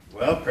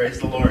Well, praise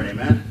the Lord.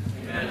 Amen.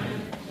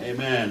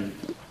 Amen.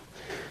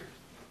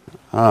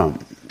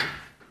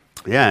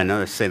 Yeah, I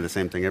know I say the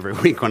same thing every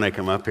week when I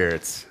come up here.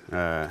 It's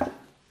a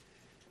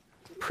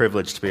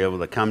privilege to be able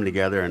to come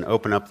together and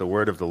open up the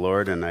Word of the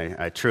Lord, and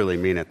I truly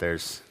mean it.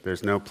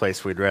 There's no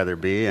place we'd rather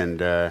be,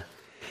 and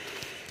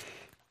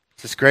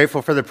just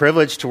grateful for the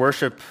privilege to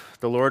worship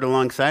the Lord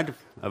alongside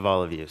of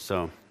all of you.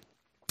 So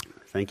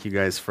thank you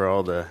guys for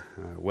all the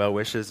well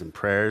wishes and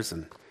prayers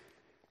and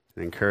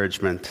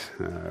encouragement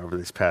over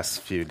these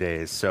past few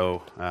days.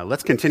 So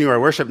let's continue our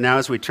worship now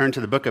as we turn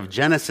to the book of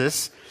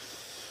Genesis,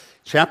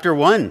 chapter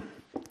 1.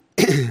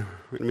 We're going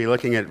to be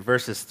looking at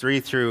verses 3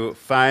 through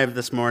 5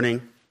 this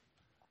morning.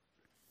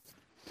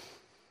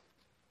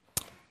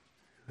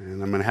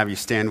 And I'm going to have you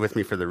stand with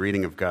me for the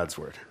reading of God's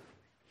Word.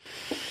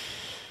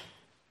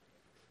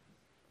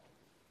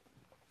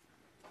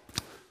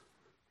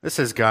 This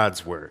is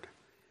God's Word.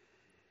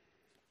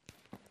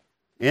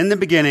 In the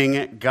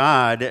beginning,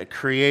 God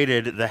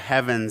created the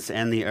heavens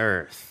and the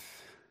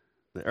earth.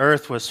 The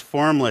earth was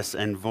formless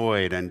and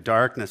void, and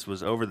darkness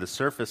was over the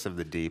surface of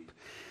the deep.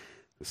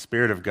 The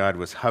Spirit of God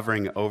was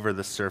hovering over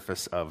the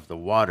surface of the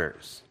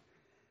waters.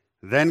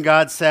 Then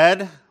God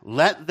said,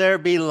 "Let there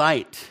be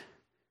light,"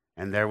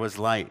 and there was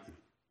light.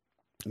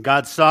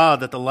 God saw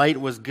that the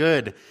light was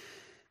good.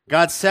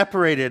 God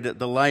separated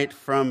the light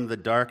from the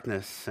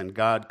darkness, and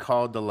God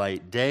called the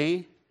light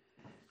day,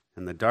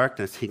 and the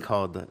darkness he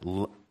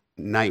called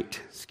night,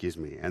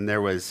 and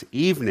there was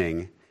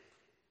evening,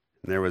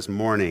 and there was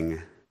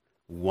morning,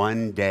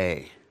 one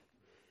day.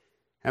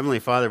 Heavenly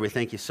Father, we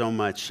thank you so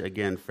much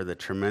again for the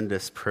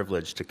tremendous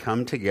privilege to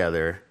come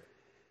together,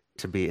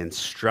 to be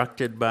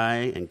instructed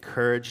by,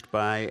 encouraged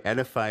by,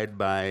 edified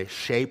by,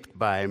 shaped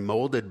by,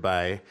 molded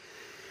by,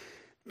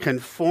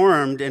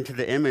 conformed into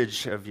the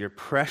image of your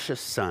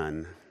precious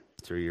Son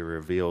through your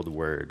revealed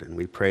word. And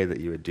we pray that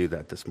you would do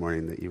that this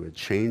morning, that you would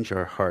change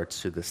our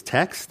hearts through this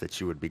text,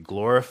 that you would be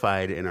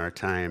glorified in our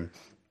time,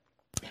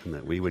 and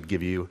that we would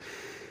give you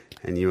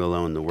and you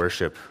alone the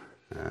worship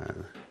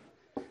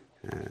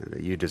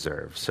that you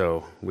deserve.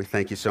 So we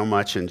thank you so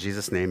much. In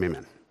Jesus' name,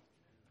 amen.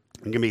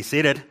 You can be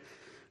seated.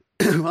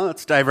 Well,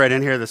 let's dive right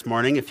in here this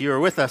morning. If you were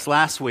with us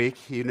last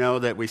week, you know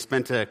that we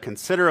spent a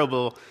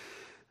considerable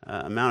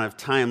amount of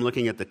time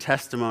looking at the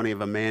testimony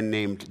of a man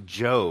named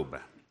Job.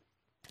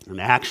 An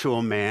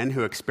actual man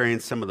who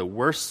experienced some of the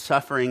worst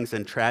sufferings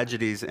and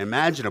tragedies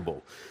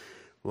imaginable.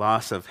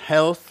 Loss of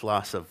health,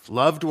 loss of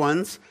loved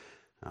ones,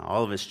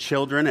 all of his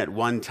children at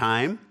one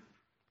time,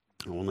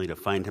 only to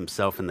find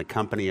himself in the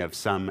company of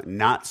some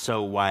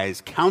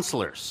not-so-wise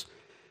counselors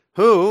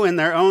who, in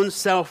their own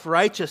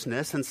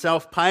self-righteousness and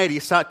self-piety,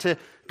 sought to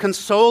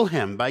console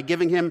him by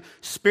giving him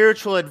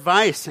spiritual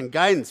advice and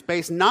guidance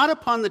based not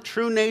upon the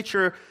true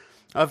nature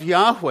of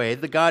Yahweh,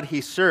 the God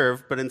he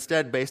served, but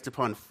instead based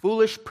upon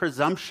foolish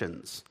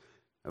presumptions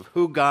of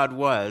who God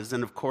was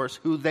and, of course,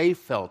 who they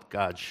felt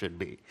God should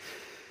be.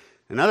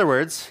 In other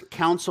words,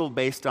 counsel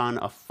based on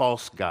a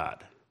false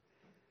God.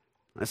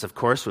 This, of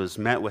course, was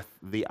met with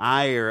the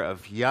ire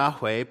of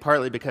Yahweh,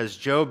 partly because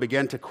Job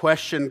began to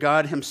question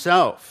God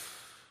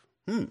himself.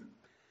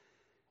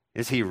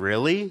 Is he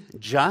really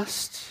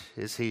just?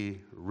 Is he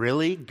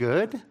really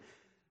good?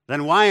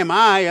 Then why am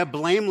I, a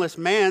blameless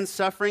man,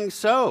 suffering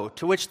so?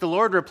 To which the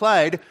Lord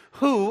replied,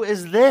 "Who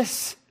is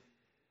this?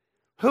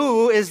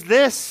 Who is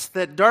this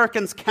that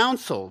darkens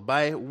counsel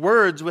by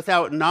words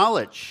without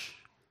knowledge?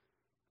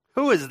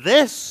 Who is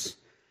this?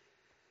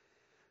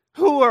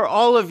 Who are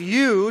all of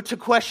you to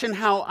question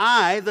how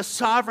I, the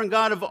sovereign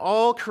God of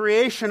all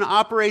creation,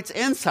 operates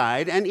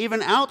inside and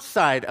even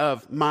outside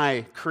of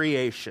my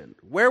creation?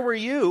 Where were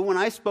you when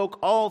I spoke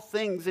all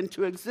things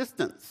into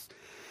existence?"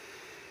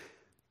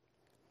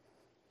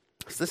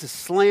 So this is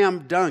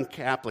slam dunk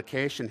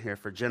application here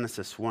for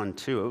Genesis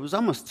 1:2. It was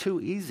almost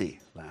too easy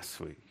last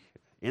week.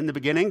 In the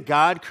beginning,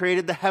 God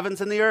created the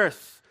heavens and the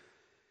earth.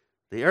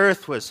 The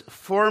earth was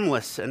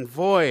formless and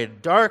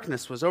void.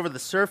 Darkness was over the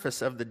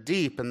surface of the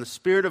deep, and the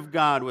Spirit of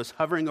God was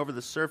hovering over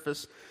the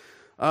surface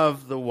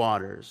of the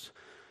waters.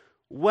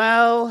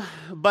 Well,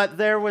 but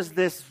there was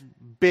this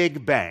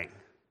big bang.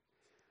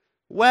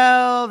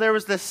 Well, there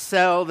was this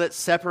cell that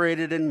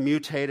separated and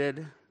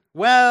mutated.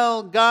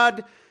 Well,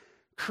 God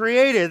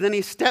created, then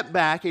he stepped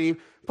back and he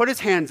put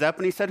his hands up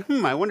and he said,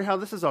 I wonder how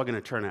this is all going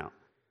to turn out.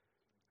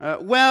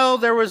 Well,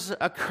 there was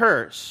a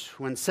curse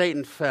when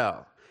Satan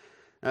fell.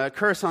 A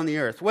curse on the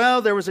earth.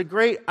 Well, there was a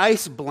great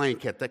ice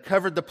blanket that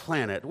covered the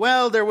planet.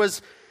 Well, there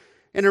was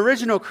an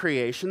original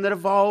creation that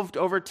evolved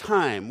over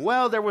time.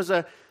 Well, there was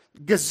a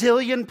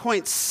gazillion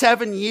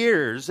 0.7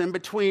 years in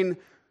between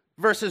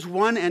verses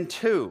 1 and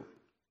 2.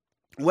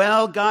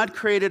 Well, God didn't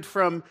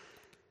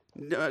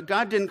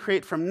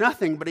create from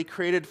nothing, but he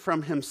created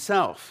from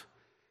himself.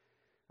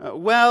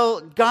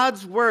 Well,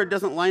 God's word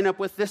doesn't line up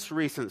with this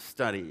recent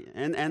study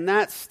and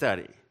that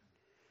study.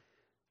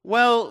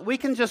 Well, we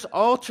can just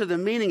alter the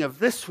meaning of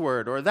this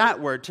word or that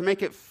word to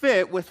make it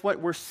fit with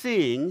what we're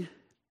seeing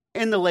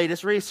in the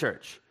latest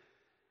research.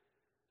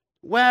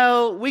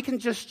 Well, we can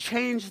just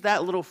change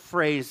that little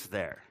phrase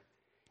there.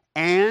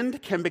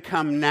 And can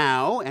become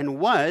now, and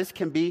was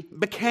can be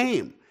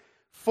became.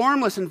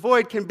 Formless and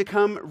void can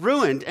become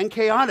ruined and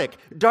chaotic.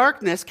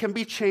 Darkness can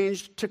be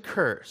changed to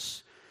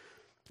curse.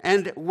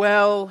 And,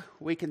 well,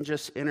 we can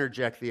just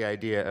interject the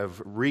idea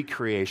of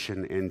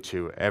recreation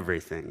into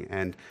everything.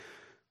 And,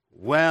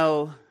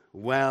 well,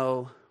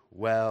 blah,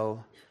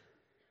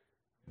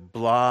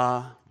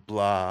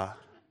 blah,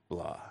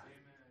 blah.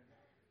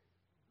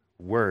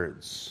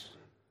 Words.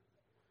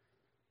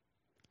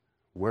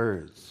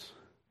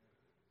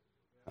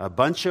 A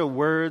bunch of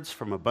words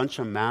from a bunch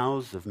of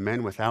mouths of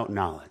men without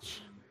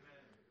knowledge.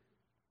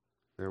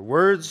 They're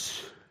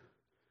words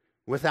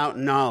without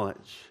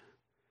knowledge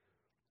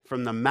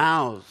from the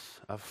mouths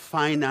of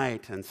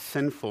finite and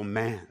sinful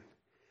man.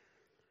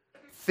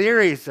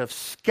 Theories of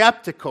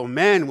skeptical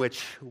men,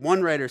 which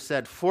one writer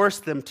said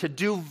forced them to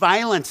do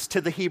violence to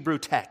the Hebrew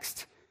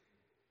text.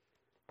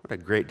 What a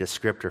great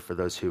descriptor for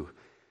those who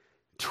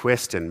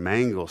twist and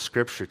mangle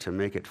Scripture to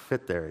make it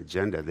fit their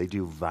agenda. They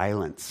do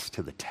violence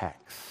to the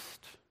text.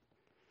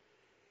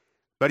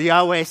 But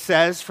Yahweh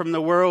says from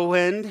the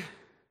whirlwind,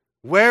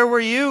 "Where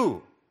were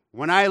you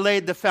when I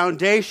laid the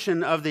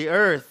foundation of the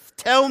earth?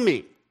 Tell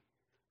me,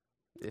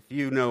 if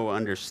you know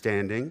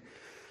understanding.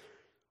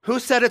 Who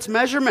set its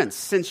measurements,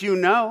 since you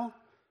know?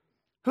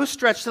 Who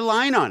stretched the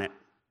line on it?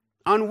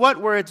 On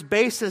what were its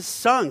bases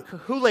sunk?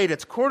 Who laid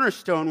its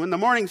cornerstone when the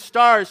morning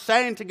stars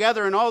sang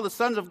together and all the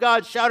sons of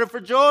God shouted for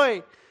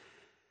joy?"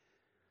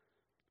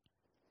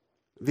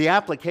 The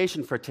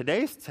application for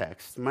today's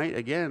text might,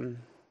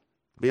 again,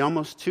 be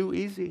almost too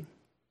easy.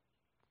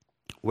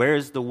 Where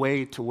is the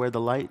way to where the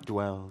light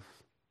dwells?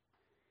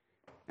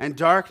 And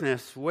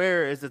darkness,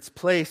 where is its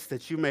place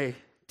that you may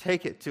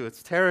take it to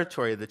its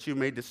territory, that you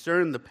may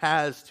discern the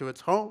paths to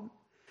its home?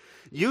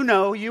 You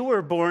know, you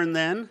were born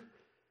then.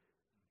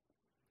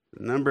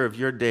 The number of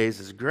your days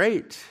is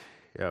great,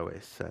 Yahweh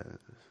says.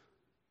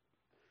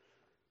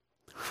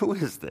 Who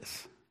is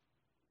this?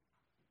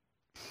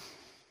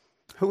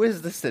 Who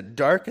is this that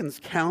darkens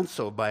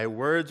counsel by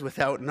words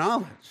without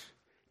knowledge?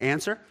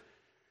 Answer: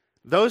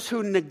 those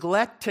who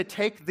neglect to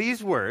take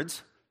these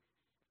words,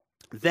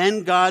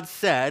 "Then God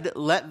said,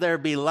 let there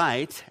be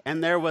light,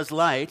 and there was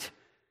light,"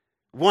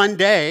 one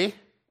day,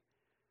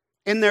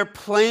 in their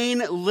plain,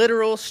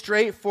 literal,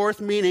 straightforth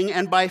meaning,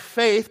 and by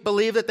faith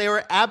believe that they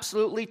were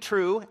absolutely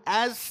true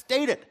as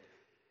stated.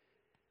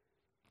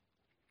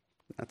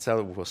 That's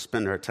how we'll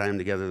spend our time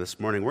together this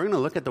morning. We're going to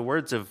look at the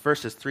words of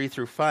verses 3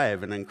 through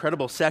 5, an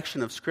incredible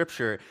section of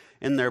Scripture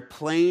in their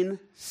plain,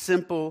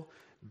 simple,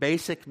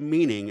 basic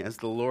meaning as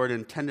the Lord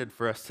intended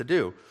for us to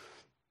do.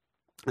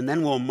 And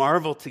then we'll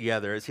marvel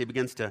together as he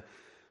begins to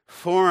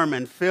form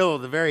and fill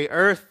the very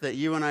earth that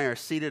you and I are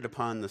seated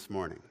upon this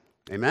morning.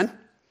 Amen?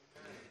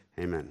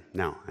 Amen.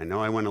 Now, I know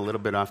I went a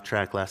little bit off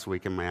track last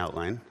week in my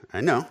outline.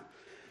 I know.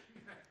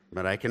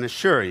 But I can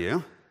assure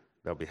you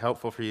they'll be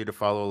helpful for you to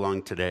follow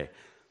along today.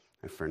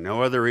 If for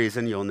no other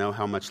reason, you'll know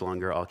how much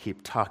longer I'll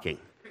keep talking.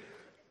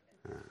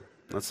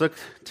 Let's look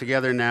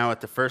together now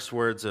at the first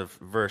words of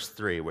verse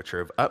 3, which are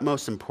of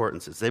utmost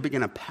importance as they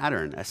begin a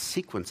pattern, a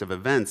sequence of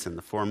events in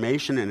the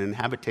formation and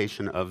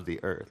inhabitation of the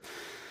earth.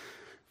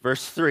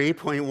 Verse 3,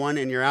 point 1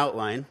 in your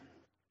outline.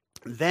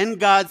 Then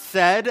God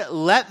said,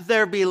 let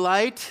there be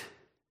light,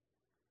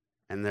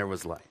 and there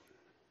was light.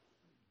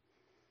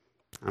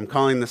 I'm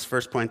calling this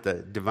first point the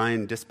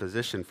divine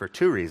disposition for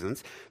two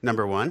reasons.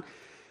 Number one,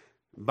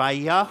 by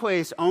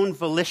Yahweh's own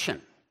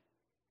volition,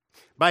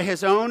 by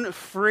his own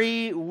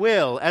free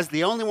will, as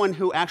the only one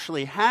who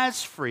actually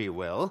has free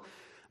will,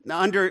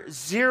 under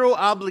zero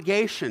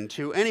obligation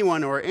to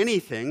anyone or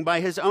anything,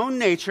 by his own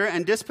nature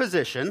and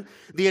disposition,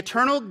 the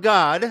eternal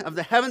God of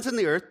the heavens and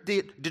the earth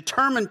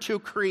determined to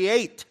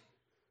create.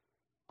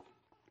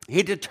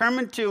 He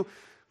determined to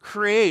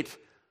create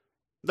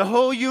the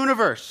whole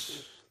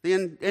universe,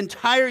 the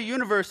entire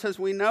universe as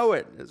we know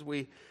it, as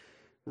we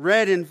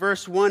read in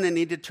verse 1, and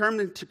he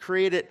determined to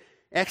create it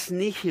ex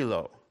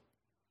nihilo.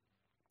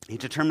 He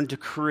determined to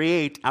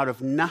create out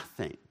of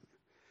nothing.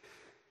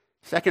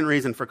 Second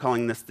reason for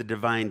calling this the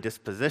divine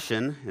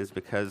disposition is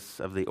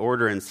because of the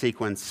order and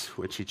sequence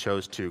which he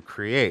chose to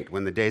create.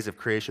 When the days of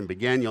creation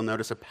began, you'll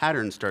notice a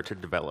pattern start to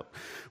develop.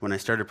 When I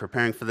started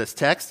preparing for this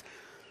text,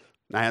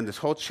 I had this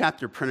whole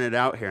chapter printed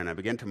out here, and I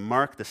began to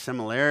mark the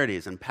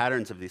similarities and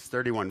patterns of these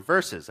 31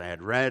 verses. I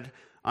had red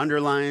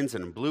underlines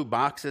and blue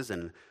boxes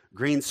and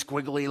green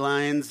squiggly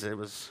lines. It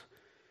was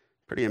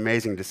pretty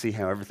amazing to see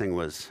how everything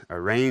was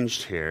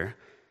arranged here.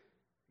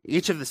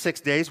 Each of the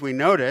 6 days we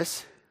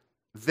notice,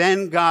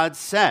 then God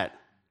said,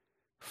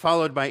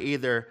 followed by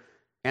either,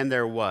 and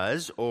there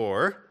was,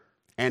 or,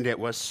 and it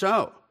was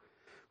so.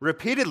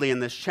 Repeatedly in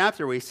this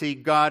chapter we see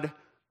God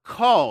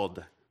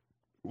called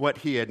what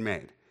he had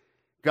made.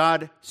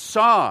 God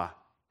saw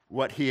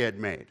what he had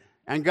made.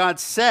 And God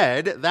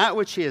said that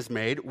which he has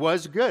made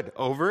was good,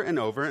 over and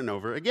over and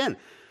over again.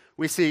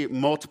 We see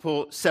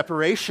multiple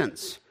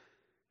separations,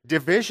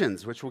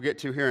 divisions, which we'll get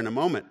to here in a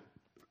moment.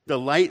 The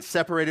light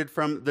separated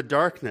from the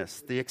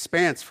darkness, the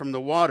expanse from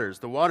the waters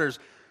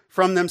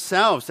from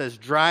themselves as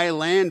dry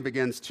land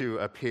begins to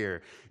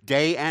appear.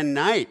 Day and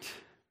night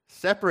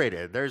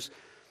separated. There's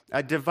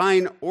a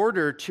divine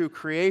order to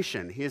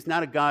creation. He is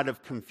not a God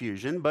of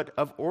confusion, but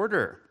of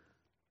order.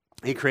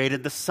 He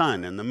created the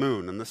sun and the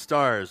moon and the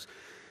stars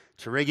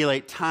to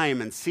regulate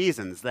time and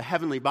seasons, the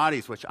heavenly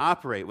bodies which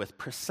operate with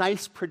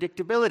precise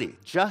predictability,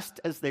 just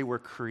as they were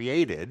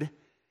created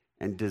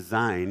and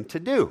designed to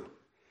do.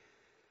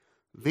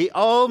 The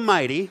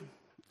Almighty,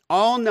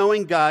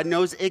 all-knowing God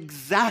knows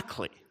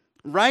exactly,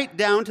 right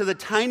down to the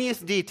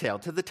tiniest detail,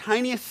 to the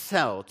tiniest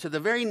cell, to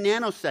the very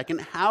nanosecond,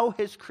 how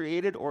his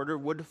created order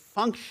would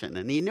function.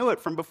 And he knew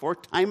it from before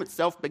time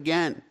itself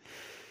began,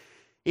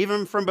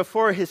 even from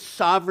before his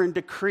sovereign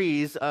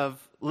decrees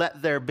of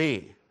let there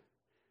be.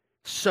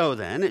 So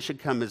then, it should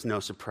come as no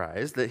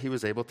surprise that he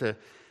was able to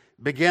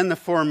begin the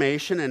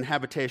formation and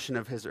habitation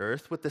of his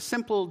earth with the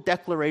simple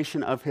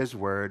declaration of his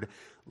word,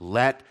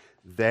 let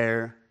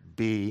there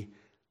be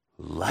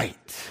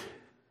light.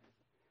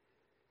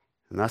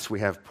 And thus we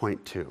have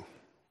point 2,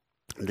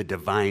 the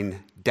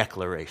divine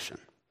declaration.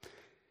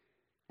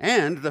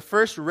 And the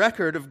first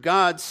record of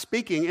God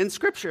speaking in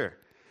Scripture.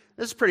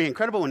 This is pretty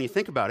incredible when you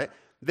think about it.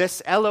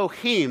 This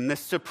Elohim, this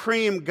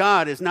supreme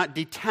God, is not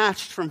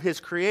detached from his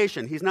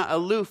creation. He's not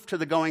aloof to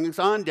the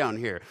goings-on down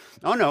here.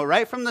 Oh no,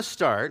 right from the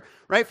start,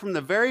 right from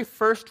the very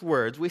first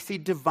words, we see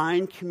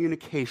divine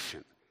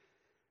communication.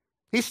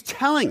 He's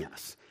telling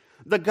us.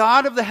 The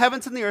God of the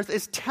heavens and the earth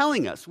is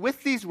telling us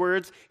with these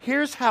words,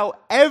 here's how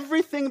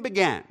everything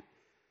began.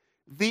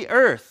 The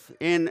earth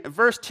in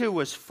verse 2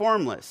 was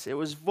formless. It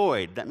was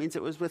void. That means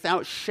it was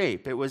without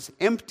shape. It was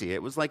empty.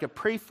 It was like a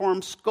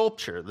preformed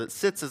sculpture that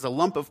sits as a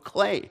lump of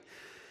clay.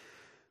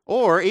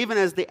 Or even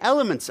as the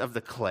elements of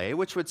the clay,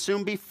 which would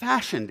soon be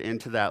fashioned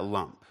into that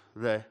lump.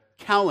 The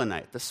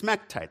kaolinite, the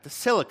smectite, the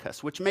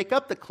silicus, which make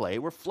up the clay,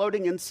 were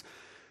floating in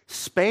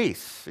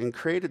space, in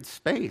created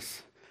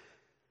space.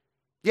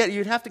 Yet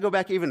you'd have to go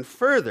back even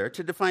further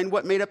to define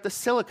what made up the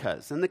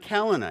silicas and the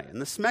kaolinite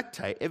and the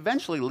smectite,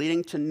 eventually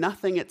leading to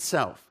nothing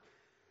itself.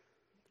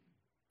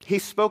 He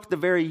spoke the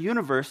very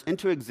universe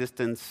into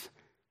existence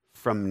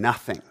from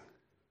nothing.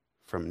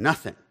 From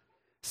nothing.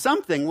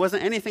 Something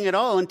wasn't anything at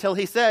all until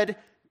he said,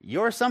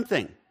 you're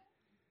something.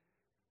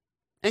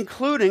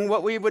 Including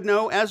what we would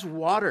know as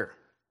water.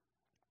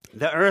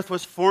 The earth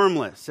was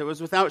formless. It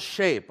was without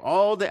shape.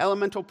 All the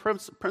elemental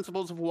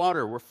principles of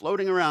water were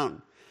floating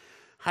around.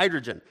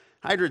 Hydrogen,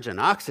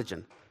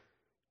 oxygen,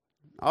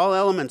 all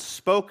elements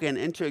spoken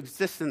into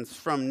existence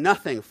from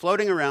nothing,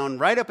 floating around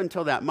right up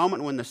until that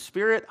moment when the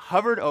Spirit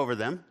hovered over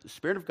them, the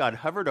Spirit of God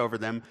hovered over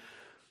them,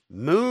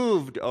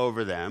 moved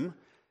over them,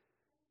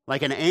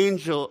 like an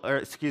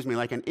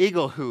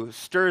eagle who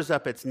stirs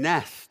up its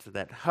nest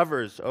that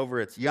hovers over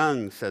its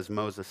young, says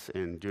Moses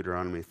in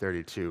Deuteronomy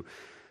 32,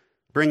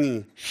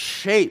 bringing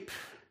shape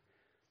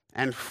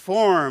and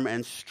form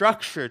and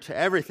structure to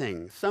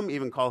everything. Some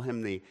even call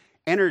him the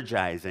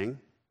energizing,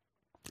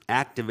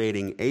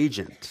 activating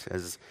agent,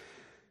 as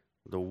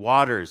the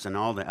waters and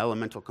all the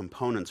elemental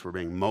components were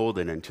being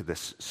molded into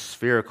this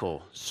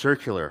spherical,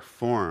 circular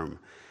form.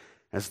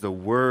 As the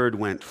word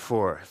went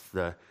forth,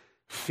 the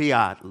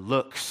fiat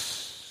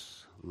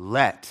lux,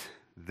 let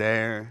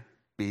there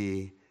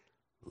be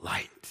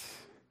light.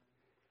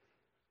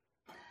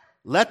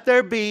 Let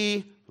there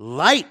be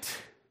light.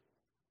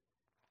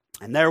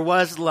 And there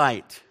was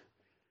light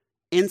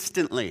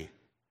instantly.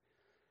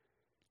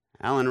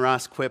 Alan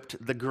Ross quipped,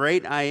 the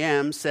great I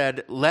am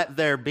said, let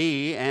there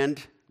be,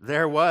 and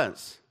there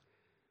was.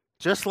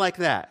 Just like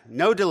that.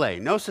 No delay,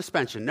 no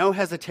suspension, no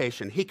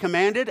hesitation. He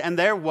commanded, and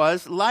there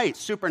was light.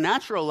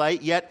 Supernatural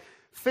light, yet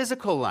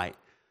physical light.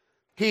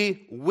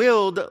 He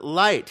willed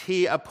light.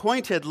 He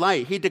appointed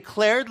light. He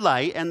declared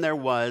light, and there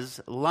was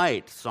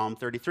light. Psalm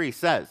 33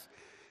 says,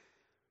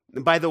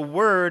 by the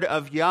word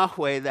of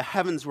Yahweh the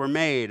heavens were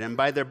made, and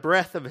by the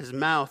breath of his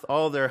mouth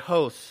all their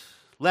hosts.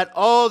 Let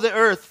all the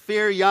earth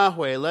fear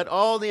Yahweh. Let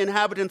all the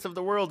inhabitants of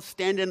the world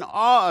stand in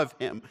awe of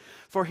him.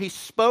 For he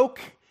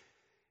spoke,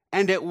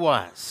 and it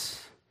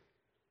was.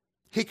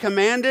 He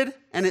commanded,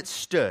 and it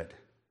stood.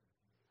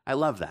 I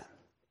love that.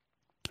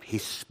 He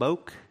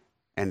spoke,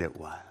 and it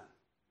was.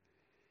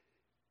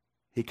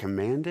 He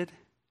commanded,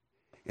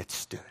 it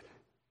stood.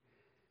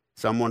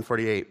 Psalm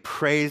 148,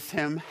 praise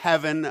him,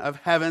 heaven of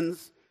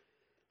heavens,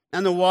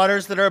 and the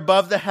waters that are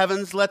above the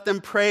heavens, let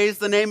them praise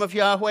the name of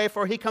Yahweh,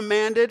 for he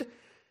commanded,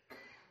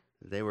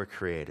 they were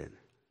created.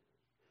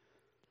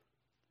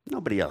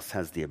 Nobody else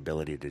has the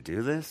ability to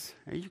do this.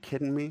 Are you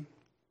kidding me?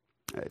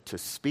 To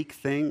speak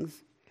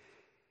things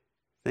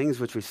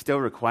which we still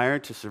require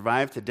to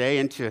survive today,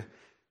 into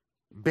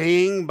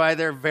being by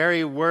their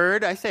very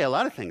word. I say a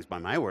lot of things by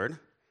my word.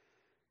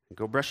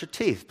 Go brush your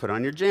teeth, put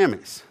on your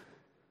jammies.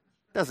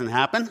 Doesn't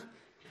happen.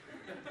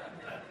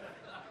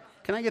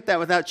 Can I get that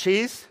without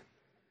cheese?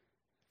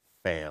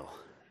 Fail.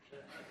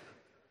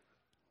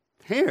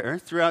 Here,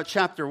 throughout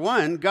chapter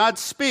 1, God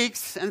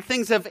speaks and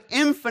things of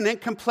infinite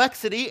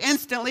complexity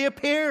instantly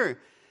appear.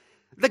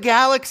 The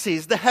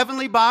galaxies, the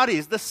heavenly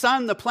bodies, the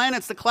sun, the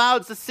planets, the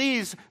clouds, the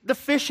seas, the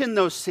fish in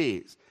those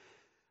seas.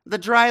 The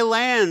dry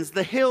lands,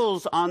 the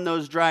hills on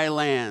those dry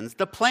lands,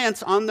 the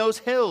plants on those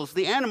hills,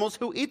 the animals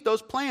who eat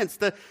those plants,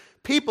 the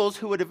peoples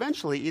who would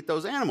eventually eat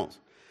those animals,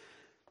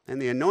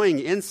 and the annoying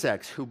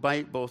insects who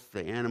bite both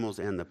the animals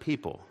and the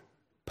people,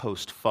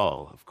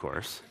 post-fall, of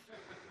course.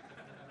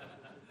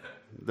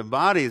 The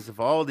bodies of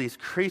all these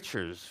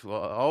creatures,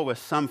 all with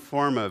some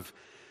form of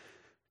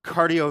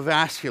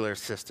cardiovascular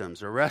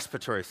systems or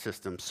respiratory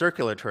systems,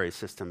 circulatory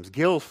systems,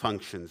 gill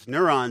functions,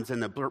 neurons in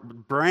the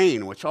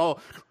brain, which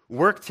all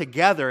work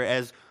together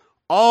as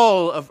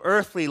all of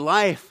earthly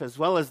life, as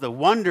well as the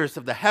wonders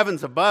of the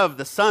heavens above,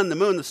 the sun, the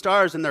moon, the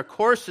stars, and their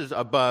courses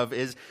above,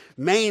 is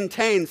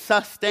maintained,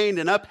 sustained,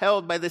 and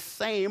upheld by the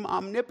same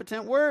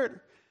omnipotent word.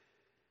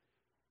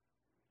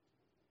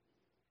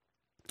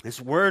 This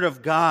word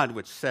of God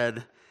which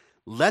said,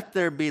 "Let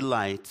there be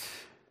light,"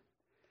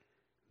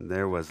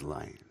 there was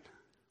light.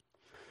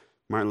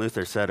 Martin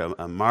Luther said,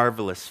 a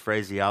marvelous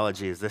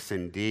phraseology is this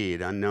indeed,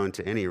 unknown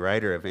to any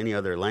writer of any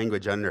other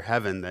language under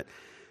heaven, that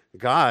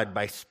God,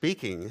 by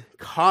speaking,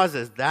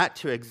 causes that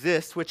to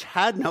exist which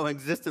had no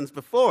existence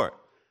before.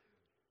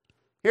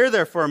 Here,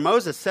 therefore,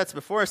 Moses sets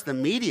before us the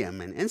medium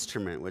and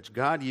instrument which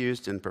God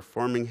used in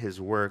performing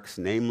his works,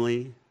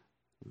 namely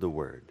the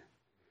Word.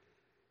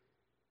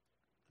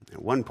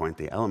 At one point,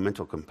 the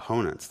elemental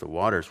components, the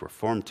waters, were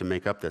formed to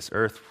make up this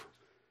earth.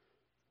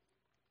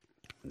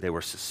 They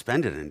were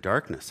suspended in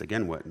darkness.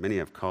 Again, what many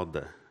have called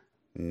the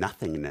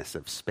nothingness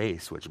of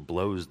space, which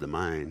blows the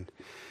mind.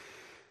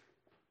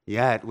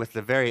 Yet, with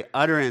the very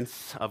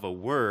utterance of a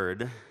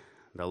word,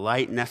 the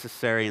light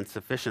necessary and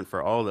sufficient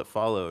for all that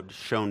followed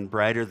shone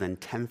brighter than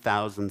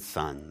 10,000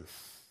 suns.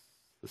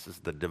 This is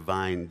the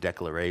divine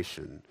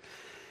declaration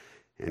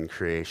in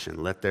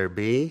creation. Let there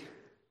be,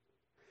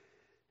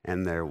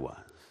 and there was.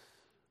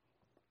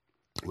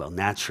 Well,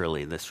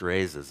 naturally, this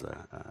raises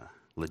a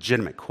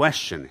legitimate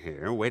question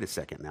here. Wait a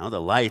second now.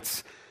 The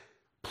lights,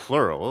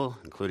 plural,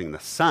 including the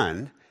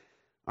sun,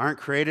 aren't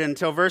created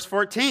until verse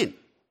 14.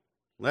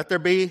 Let there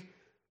be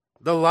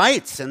the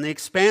lights in the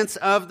expanse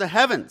of the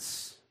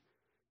heavens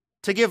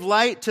to give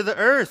light to the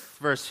earth,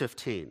 verse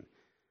 15.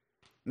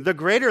 The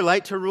greater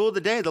light to rule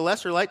the day, the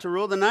lesser light to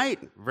rule the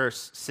night,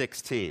 verse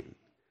 16.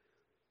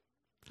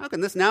 How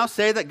can this now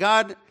say that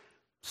God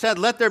said,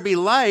 "Let there be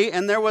light,"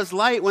 and there was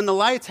light when the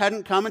lights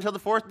hadn't come until the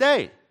fourth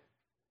day?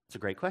 It's a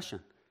great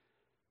question.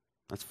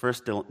 Let's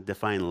first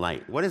define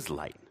light. What is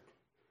light?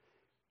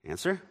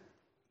 Answer: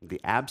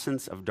 the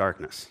absence of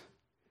darkness.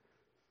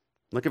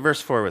 Look at verse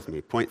 4 with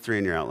me, point 3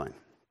 in your outline.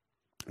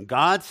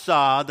 God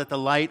saw that the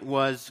light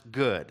was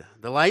good.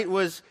 The light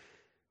was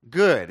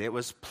good. It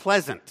was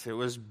pleasant. It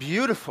was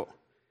beautiful.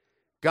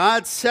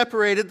 God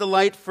separated the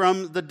light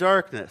from the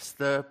darkness.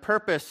 The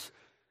purpose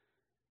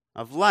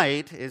of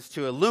light is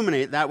to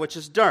illuminate that which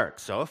is dark.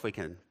 So if we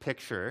can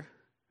picture,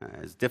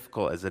 as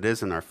difficult as it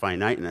is in our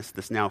finiteness,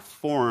 this now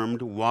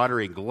formed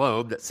watery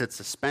globe that sits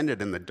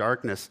suspended in the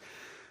darkness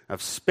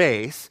of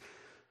space,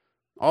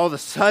 all of a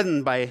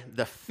sudden, by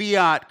the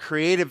fiat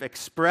creative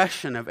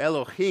expression of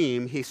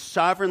Elohim, he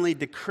sovereignly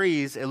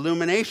decrees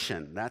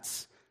illumination.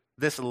 That's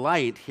this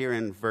light here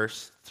in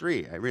verse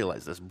 3. I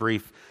realize this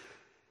brief,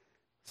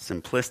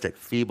 simplistic,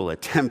 feeble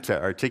attempt to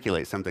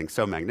articulate something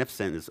so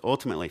magnificent is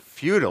ultimately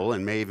futile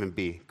and may even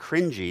be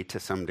cringy to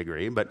some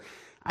degree, but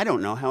I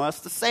don't know how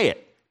else to say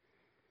it.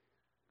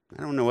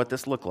 I don't know what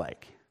this looked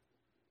like.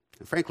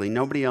 And frankly,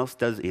 nobody else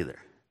does either.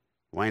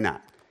 Why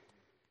not?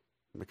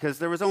 Because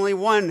there was only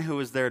one who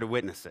was there to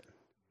witness it.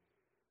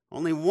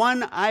 Only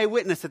one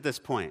eyewitness at this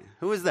point.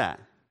 Who was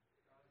that?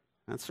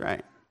 That's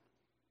right.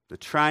 The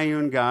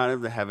triune God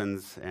of the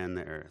heavens and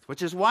the earth.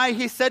 Which is why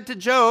he said to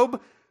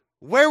Job,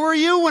 "Where were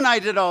you when I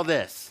did all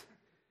this?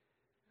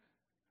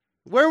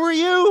 Where were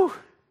you?"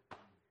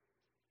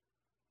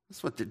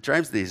 That's what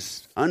drives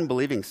these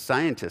unbelieving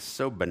scientists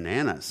so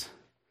bananas.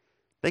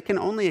 They can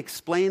only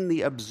explain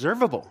the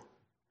observable.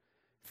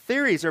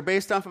 Theories are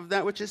based off of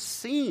that which is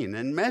seen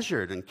and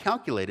measured and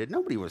calculated.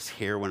 Nobody was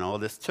here when all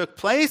this took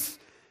place.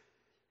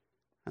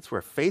 That's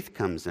where faith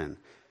comes in.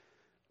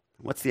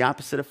 What's the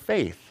opposite of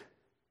faith?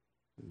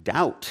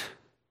 Doubt,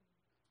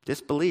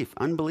 disbelief,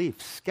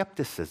 unbelief,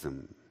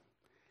 skepticism.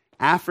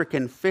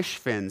 African fish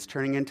fins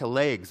turning into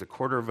legs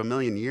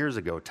 250,000 years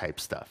ago type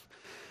stuff.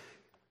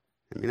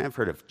 I mean, I've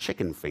heard of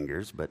chicken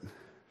fingers, but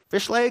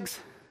fish legs?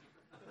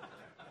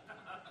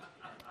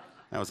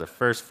 That was a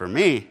first for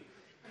me.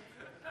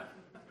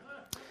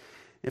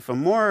 If a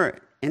more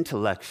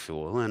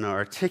intellectual and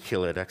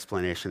articulate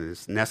explanation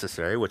is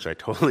necessary, which I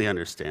totally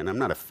understand, I'm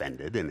not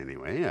offended in any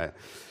way.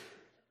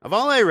 Of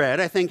all I read,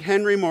 I think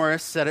Henry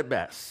Morris said it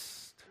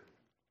best.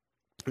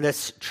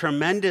 This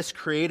tremendous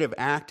creative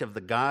act of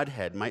the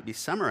Godhead might be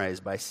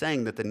summarized by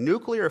saying that the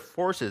nuclear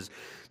forces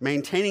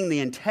maintaining the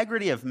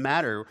integrity of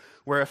matter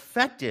were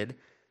activated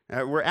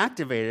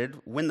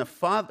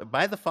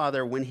by the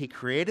Father when he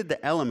created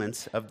the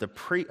elements of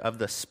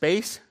the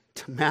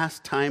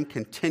space-to-mass-time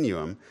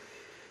continuum.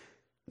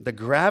 The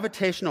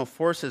gravitational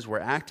forces were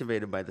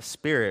activated by the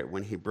Spirit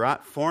when he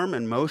brought form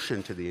and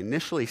motion to the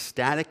initially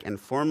static and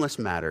formless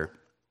matter,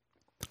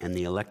 And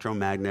the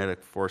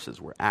electromagnetic forces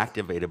were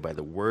activated by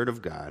the word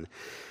of God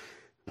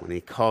when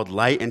he called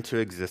light into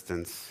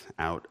existence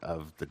out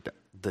of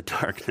the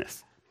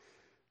darkness.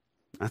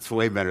 That's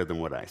way better than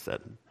what I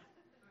said,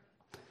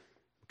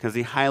 because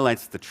he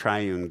highlights the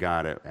triune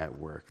God at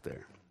work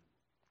there.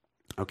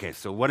 Okay,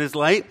 so what is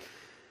light?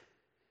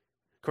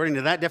 According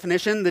to that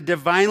definition, the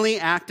divinely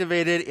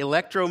activated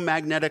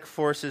electromagnetic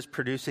forces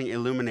producing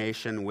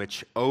illumination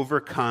which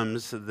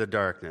overcomes the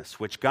darkness,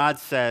 which God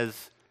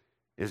says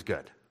is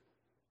good.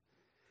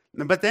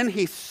 But then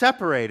he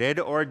separated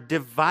or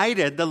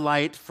divided the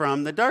light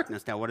from the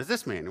darkness. Now, what does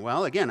this mean?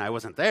 Well, again, I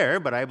wasn't there,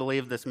 but I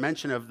believe this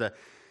mention of the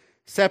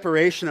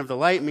separation of the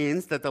light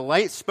means that the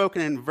light spoken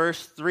in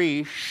verse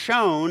 3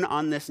 shone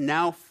on this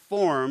now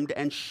formed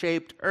and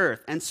shaped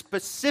earth, and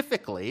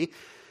specifically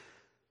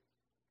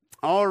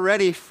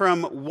already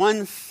from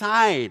one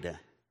side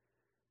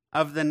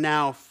of the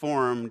now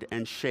formed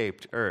and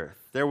shaped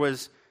earth. There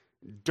was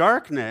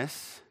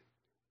darkness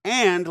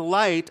and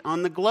light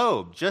on the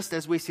globe, just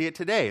as we see it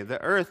today.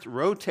 The earth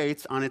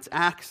rotates on its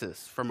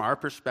axis. From our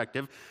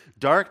perspective,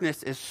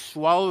 darkness is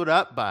swallowed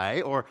up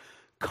by or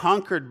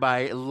conquered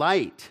by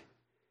light.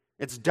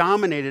 It's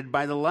dominated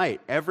by the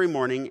light every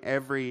morning,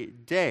 every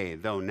day,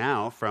 though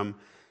now from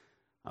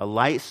a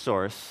light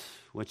source,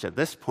 which at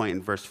this point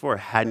in verse 4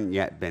 hadn't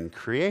yet been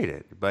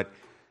created. But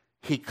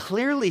he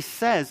clearly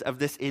says of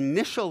this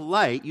initial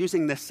light,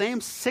 using the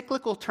same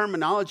cyclical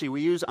terminology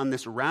we use on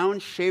this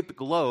round-shaped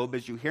globe,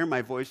 as you hear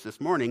my voice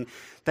this morning,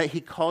 that he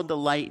called the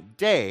light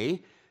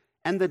day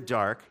and the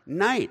dark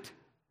night.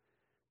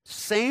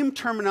 Same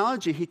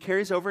terminology he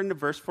carries over into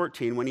verse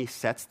 14 when he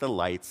sets the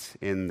lights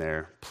in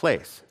their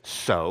place.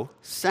 So,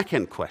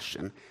 second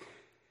question,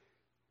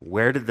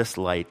 where did this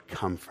light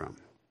come from?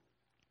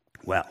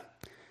 Well,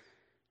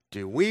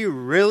 do we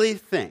really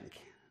think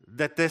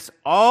that this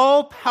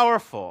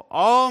all-powerful,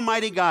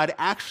 almighty God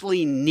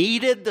actually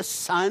needed the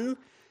sun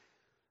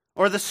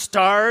or the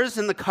stars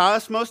in the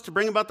cosmos to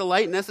bring about the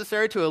light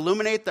necessary to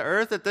illuminate the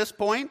earth at this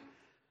point?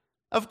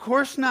 Of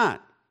course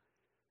not.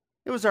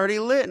 It was already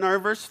lit in our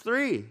verse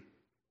 3.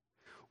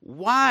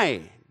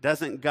 Why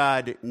doesn't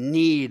God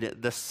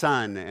need the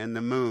sun and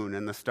the moon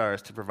and the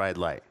stars to provide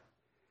light?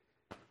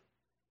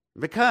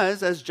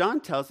 Because, as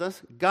John tells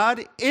us,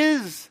 God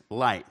is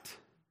light.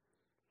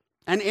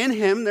 And in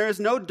him there is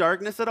no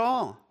darkness at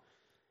all.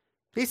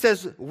 He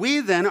says, we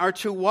then are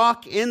to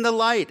walk in the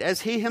light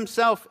as he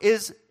himself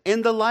is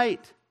in the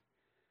light.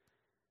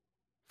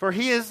 For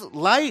he is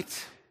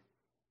light.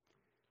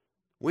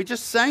 We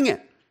just sang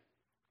it.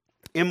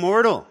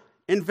 Immortal,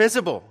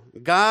 invisible,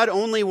 God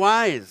only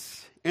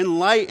wise, in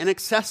light and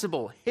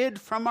accessible,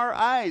 hid from our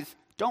eyes.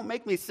 Don't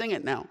make me sing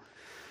it now.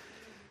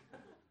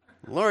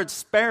 Lord,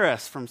 spare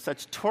us from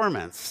such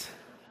torments.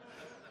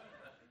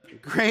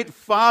 Great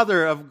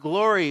Father of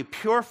glory,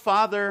 pure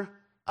Father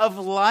of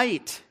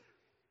light.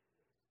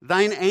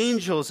 Thine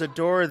angels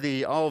adore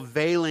thee, all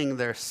veiling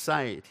their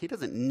sight. He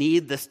doesn't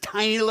need this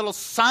tiny little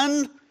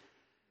sun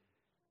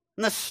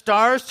and the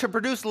stars to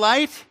produce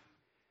light.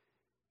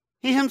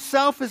 He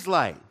himself is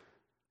light.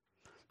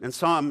 In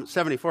Psalm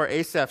 74,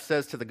 Asaph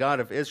says to the God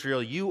of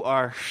Israel, you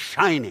are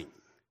shining,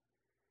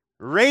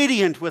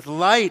 radiant with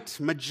light,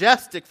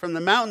 majestic from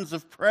the mountains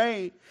of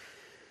prey.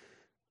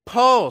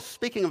 Paul,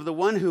 speaking of the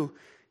one who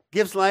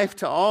gives life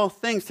to all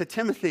things to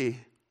Timothy,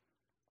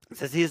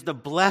 says he is the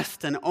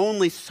blessed and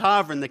only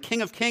sovereign, the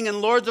King of kings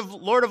and Lord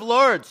of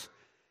lords.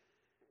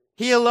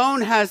 He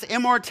alone has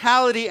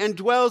immortality and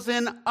dwells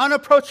in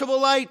unapproachable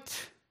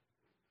light,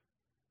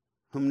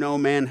 whom no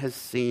man has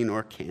seen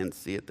or can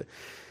see. At the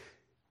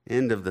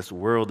end of this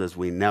world as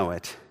we know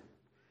it,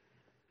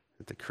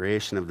 at the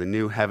creation of the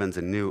new heavens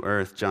and new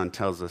earth, John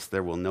tells us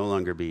there will no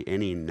longer be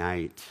any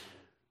night.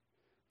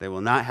 They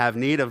will not have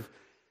need of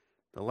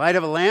the light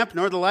of a lamp,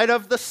 nor the light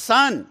of the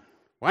sun.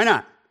 Why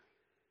not?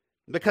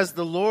 Because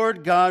the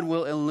Lord God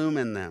will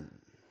illumine them.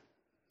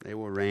 They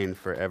will reign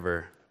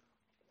forever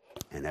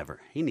and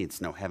ever. He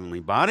needs no heavenly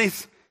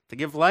bodies to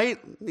give light.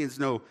 He needs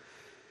no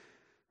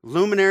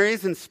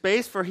luminaries in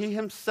space, for he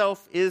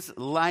himself is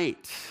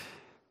light.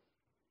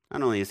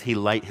 Not only is he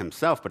light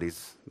himself, but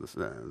he's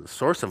the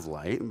source of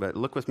light. But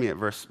look with me at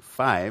verse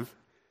 5.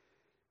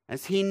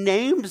 As he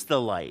names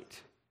the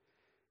light.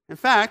 In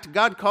fact,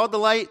 God called the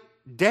light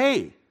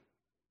day.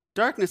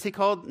 Darkness he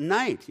called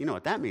night. You know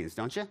what that means,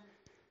 don't you?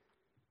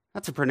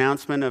 That's a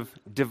pronouncement of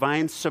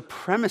divine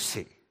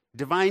supremacy,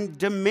 divine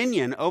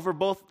dominion over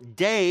both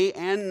day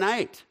and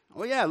night.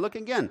 Oh yeah, look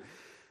again.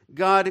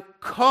 God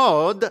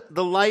called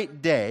the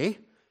light day.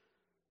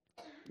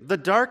 The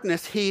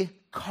darkness he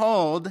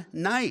called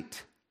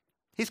night.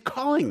 He's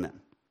calling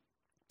them.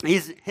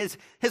 His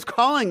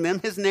calling them,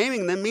 his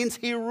naming them, means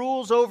he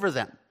rules over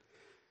them.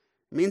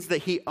 It means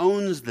that he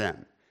owns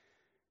them.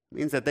 It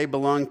means that they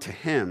belong to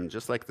him,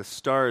 just like the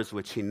stars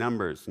which he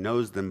numbers,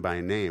 knows them by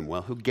name.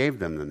 Well, who gave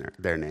them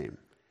their name?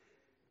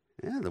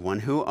 Yeah, the one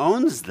who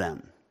owns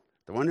them.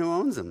 The one who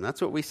owns them.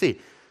 That's what we see.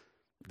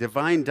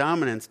 Divine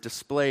dominance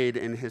displayed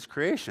in his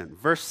creation.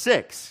 Verse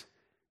 6,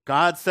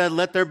 God said,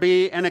 let there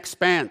be an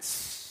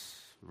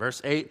expanse. Verse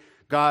 8,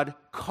 God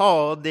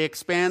called the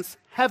expanse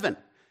heaven.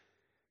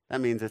 That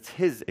means it's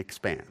his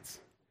expanse,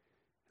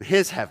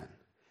 his heaven.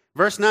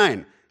 Verse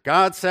 9,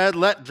 God said,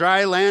 let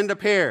dry land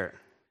appear.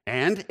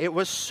 And it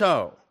was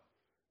so.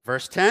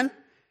 Verse 10,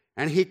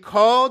 and he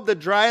called the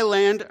dry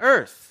land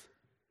earth.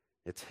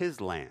 It's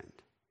his land.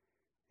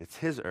 It's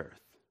his earth.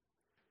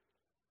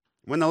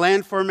 When the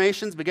land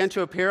formations began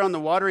to appear on the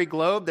watery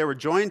globe, they were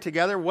joined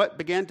together. What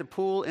began to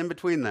pool in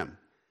between them?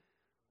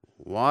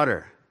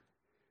 Water,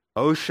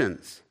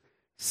 oceans,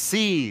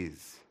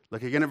 seas.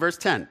 Look again at verse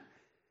 10.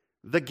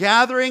 The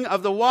gathering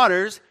of the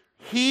waters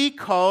he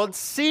called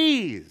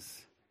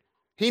seas.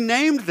 He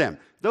named them.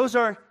 Those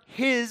are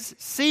his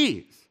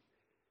seas.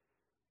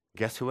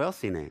 Guess who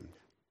else he named?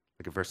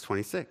 Look at verse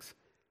 26.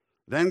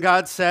 Then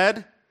God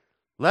said,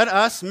 let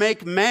us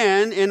make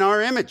man in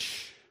our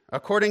image,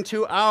 according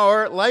to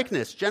our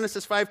likeness.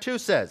 Genesis 5:2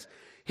 says,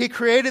 he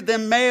created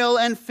them male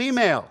and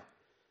female.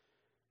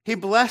 He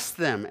blessed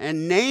them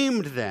and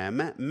named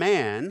them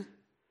man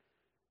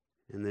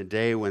in the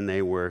day when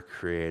they were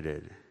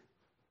created.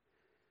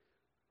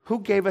 Who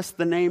gave us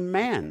the name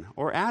man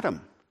or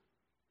Adam?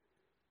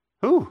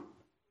 Who?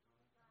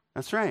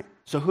 That's right.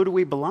 So who do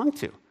we belong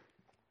to?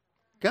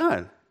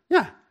 God.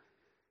 Yeah.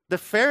 The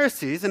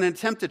Pharisees, in an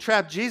attempt to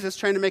trap Jesus,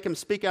 trying to make him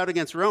speak out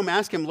against Rome,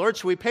 ask him, Lord,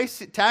 should we pay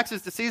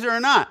taxes to Caesar or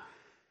not?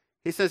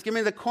 He says, give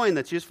me the coin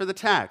that's used for the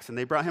tax. And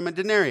they brought him a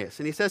denarius.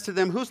 And he says to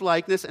them, whose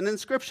likeness and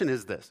inscription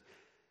is this?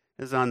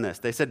 Is on this.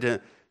 They said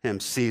to him,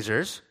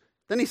 Caesar's.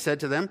 Then he said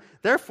to them,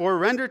 therefore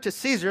render to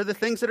Caesar the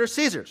things that are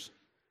Caesar's,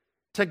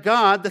 to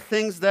God the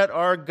things that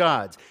are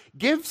God's.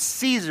 Give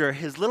Caesar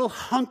his little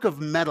hunk of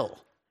metal.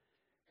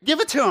 Give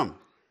it to him.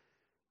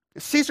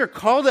 Caesar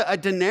called it a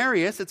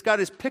denarius. It's got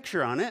his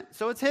picture on it,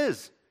 so it's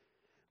his.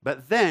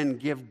 But then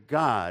give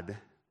God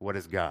what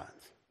is God's.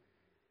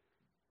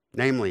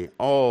 Namely,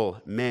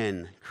 all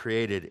men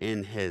created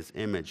in his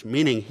image,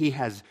 meaning he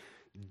has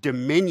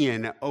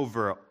dominion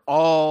over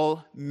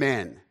all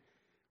men,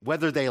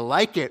 whether they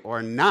like it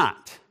or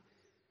not.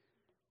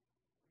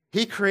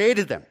 He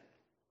created them.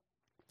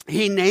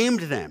 He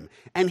named them,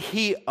 and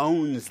he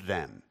owns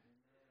them.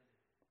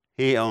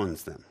 He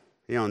owns them.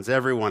 He owns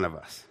every one of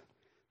us.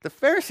 The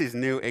Pharisees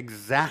knew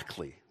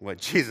exactly what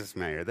Jesus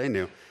meant. They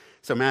knew.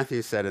 So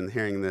Matthew said, in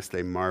hearing this,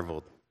 they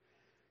marveled.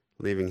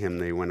 Leaving him,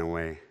 they went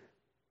away.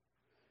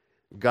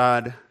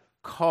 God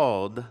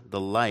called the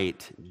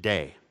light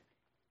day,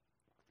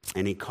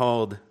 and he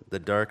called the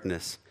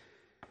darkness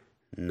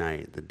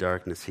night. The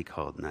darkness he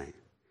called night.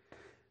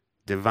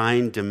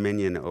 Divine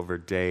dominion over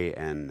day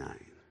and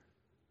night.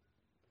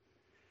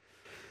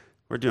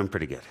 We're doing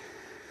pretty good.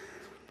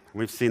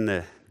 We've seen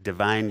the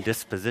divine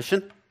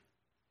disposition.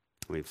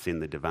 We've seen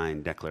the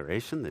divine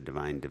declaration, the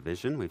divine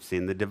division. We've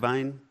seen the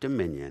divine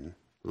dominion.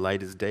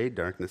 Light is day,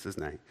 darkness is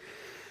night.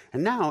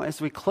 And now, as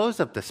we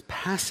close up this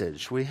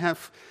passage, we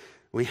have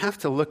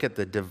to look at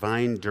the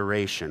divine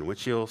duration,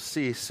 which you'll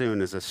see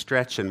soon is a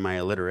stretch in my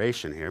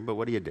alliteration here, but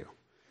what do?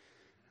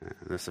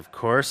 This, of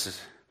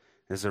course,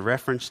 is a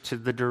reference to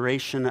the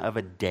duration of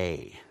a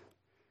day,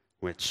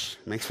 which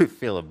makes me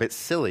feel a bit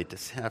silly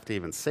to have to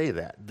even say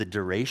that. The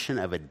duration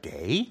of a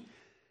day?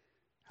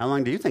 How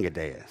long do you think a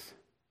day is?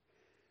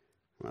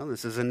 Well,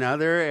 this is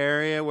another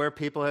area where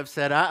people have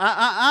said,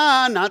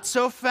 not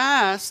so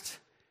fast.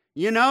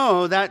 You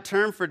know, that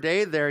term for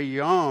day there,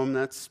 yom,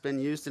 that's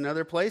been used in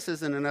other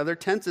places and in other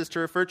tenses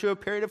to refer to a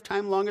period of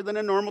time longer than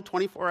a normal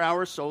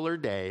 24-hour solar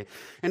day.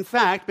 In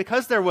fact,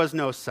 because there was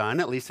no sun,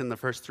 at least in the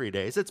first 3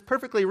 days, it's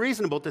perfectly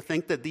reasonable to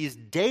think that these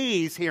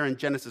days here in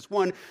Genesis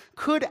 1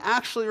 could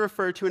actually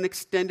refer to an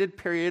extended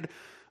period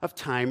of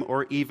time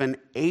or even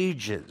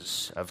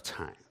ages of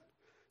time.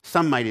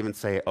 Some might even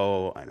say,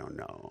 I don't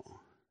know,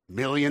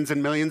 millions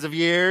and millions of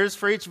years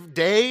for each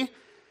day.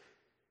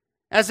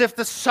 As if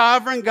the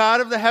sovereign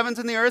God of the heavens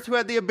and the earth, who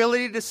had the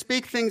ability to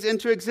speak things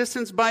into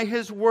existence by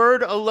his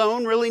word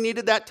alone, really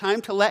needed that time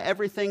to let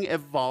everything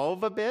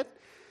evolve a bit.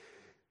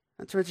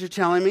 That's what you're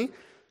telling me.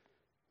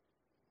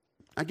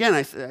 Again,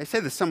 I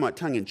say this somewhat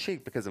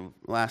tongue-in-cheek because of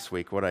last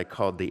week, what I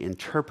called the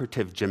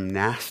interpretive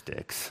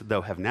gymnastics,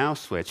 though have now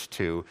switched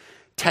to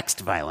text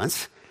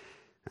violence,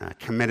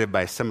 committed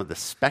by some of the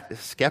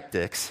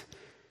skeptics.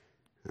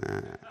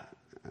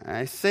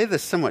 I say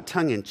this somewhat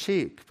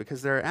tongue-in-cheek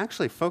because there are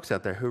actually folks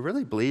out there who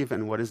really believe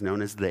in what is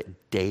known as the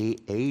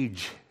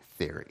day-age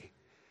theory.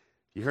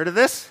 You heard of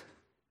this?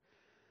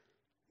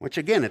 Which,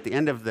 again, at the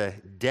end of the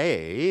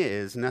day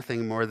is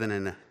nothing more than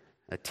an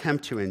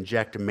attempt to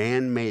inject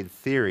man-made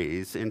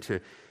theories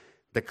into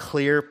the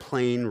clear,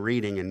 plain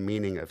reading and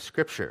meaning of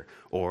Scripture,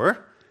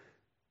 or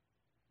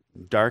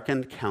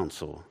darkened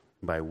counsel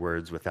by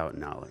words without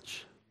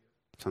knowledge.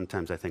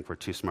 Sometimes I think we're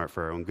too smart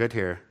for our own good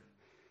here.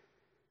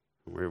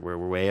 We're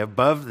way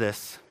above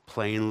this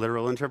plain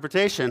literal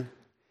interpretation.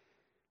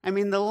 I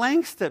mean, the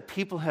lengths that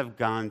people have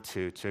gone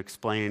to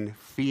explain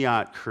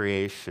fiat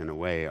creation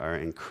away are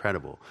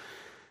incredible.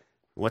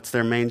 What's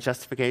their main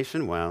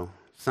justification? Well,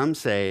 some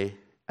say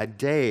a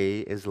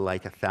day is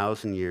like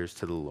 1,000 years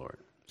to the Lord.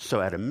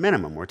 So at a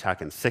minimum, we're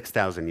talking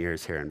 6,000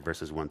 years here in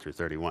verses 1 through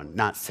 31,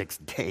 not 6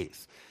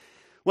 days.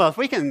 Well, if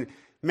we can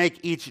make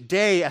each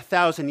day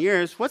 1,000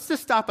 years, what's to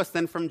stop us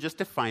then from just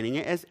defining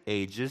it as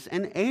ages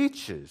and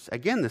ages?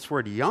 Again, this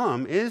word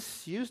yom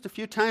is used a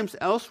few times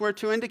elsewhere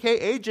to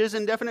indicate ages,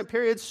 indefinite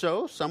periods,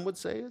 so some would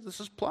say this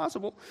is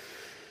plausible.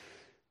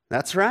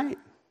 That's right.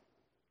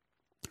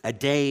 A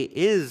day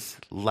is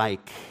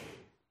like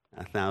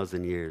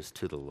 1,000 years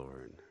to the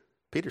Lord.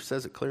 Peter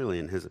says it clearly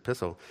in his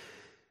epistle.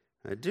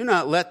 Do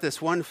not let this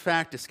one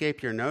fact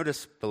escape your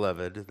notice,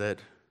 beloved, that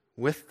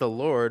with the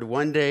Lord,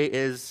 one day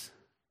is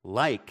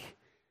like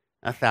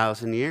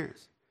 1,000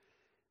 years,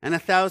 and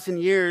 1,000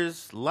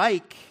 years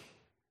like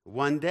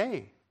one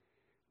day.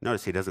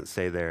 Notice he doesn't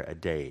say there a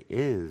day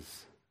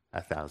is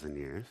 1,000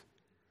 years.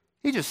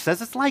 He just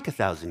says it's like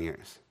 1,000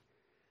 years.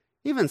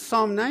 Even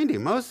Psalm 90,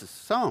 Moses'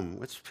 psalm,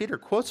 which Peter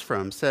quotes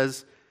from,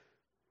 says,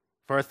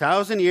 "For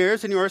 1,000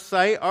 years in your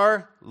sight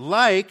are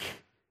like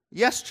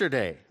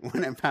yesterday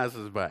when it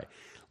passes by."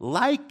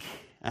 Like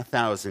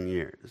 1,000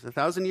 years.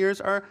 1,000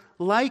 years are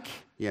like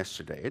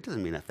yesterday. It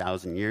doesn't mean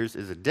 1,000 years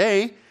is a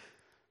day.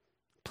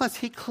 Plus,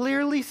 he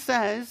clearly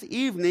says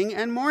evening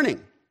and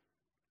morning.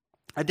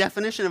 A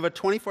definition of a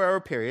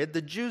 24-hour period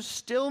the Jews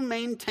still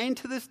maintain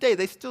to this day.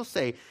 They still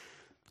say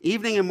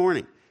evening and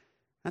morning.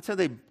 That's how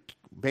they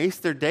base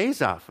their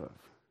days off of.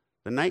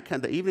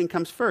 The evening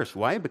comes first.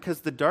 Why?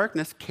 Because the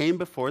darkness came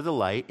before the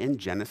light in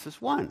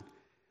Genesis 1.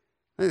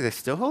 They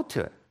still hold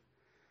to it.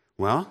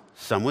 Well,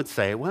 some would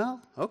say,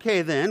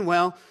 okay then,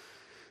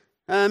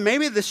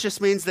 maybe this just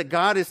means that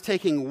God is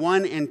taking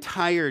one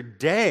entire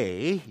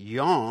day,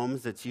 yom,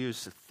 that's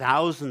used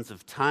thousands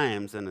of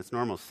times in its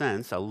normal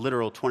sense, a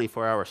literal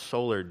 24-hour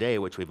solar day,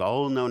 which we've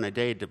all known a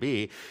day to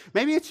be.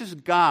 Maybe it's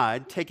just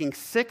God taking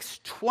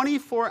 6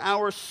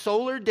 24-hour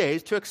solar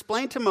days to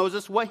explain to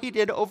Moses what he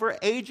did over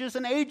ages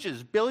and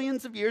ages,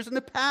 billions of years in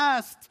the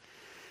past.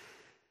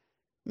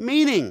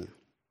 Meaning,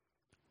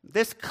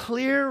 this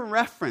clear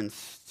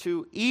reference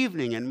to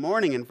evening and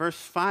morning in verse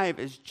 5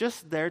 is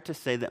just there to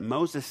say that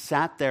Moses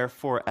sat there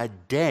for a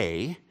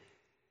day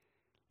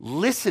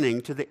listening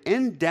to the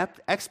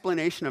in-depth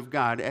explanation of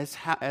God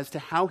as to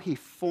how he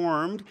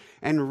formed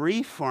and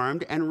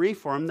reformed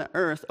the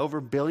earth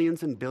over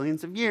billions and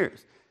billions of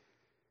years.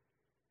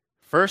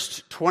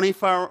 First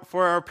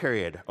 24-hour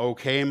period.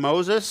 Okay,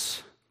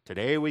 Moses,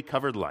 today we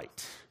covered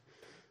light.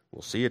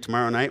 We'll see you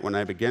tomorrow night when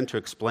I begin to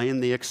explain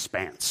the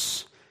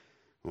expanse.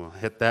 We'll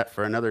hit that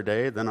for another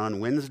day. Then on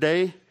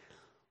Wednesday,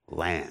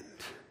 land.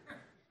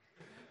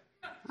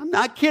 I'm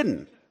not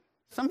kidding.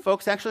 Some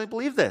folks actually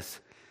believe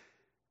this.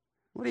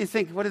 What do you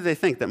think? What did they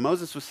think? That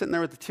Moses was sitting there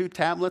with the 2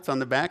 tablets on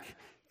the back?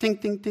 Ding,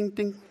 ding, ding,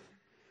 ding.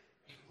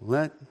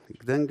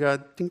 Then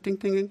God, ding, ding,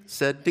 ding, ding,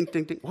 said, ding,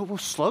 ding, ding. Whoa,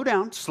 slow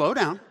down.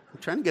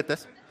 I'm trying to get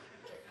this.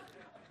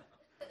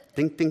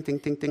 Ding, ding, ding,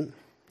 ding, ding.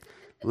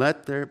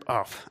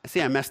 I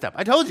see I messed up.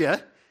 I told you.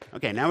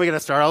 Okay, now we got to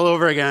start all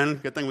over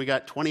again. Good thing we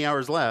got 20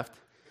 hours left.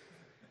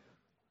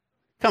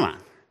 Come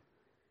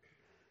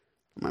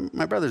on.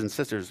 My brothers and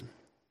sisters,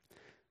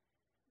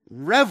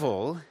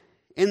 revel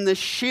in the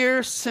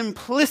sheer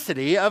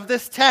simplicity of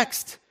this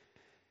text.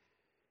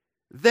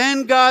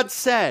 Then God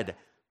said,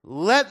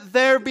 "Let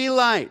there be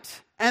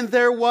light," and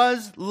there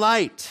was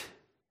light.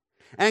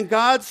 And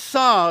God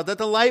saw that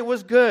the light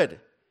was good.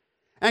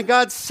 And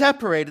God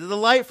separated the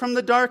light from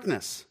the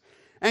darkness.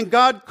 And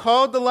God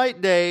called the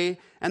light day,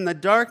 and the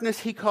darkness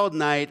he called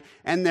night.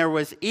 And there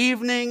was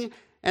evening,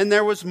 and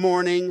there was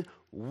morning,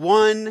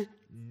 one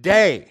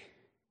day.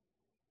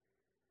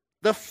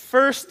 The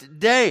first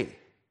day.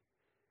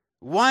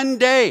 One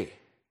day.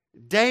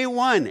 Day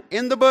one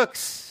in the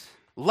books.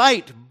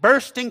 Light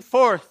bursting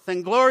forth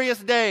and glorious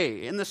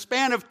day in the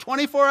span of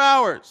 24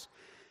 hours.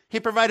 He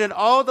provided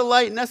all the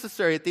light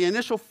necessary at the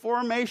initial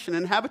formation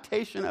and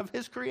habitation of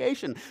his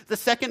creation. The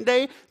second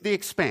day, the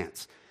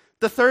expanse.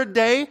 The third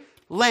day,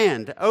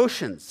 land,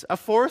 oceans. A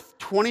fourth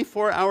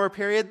 24-hour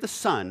period, the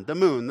sun, the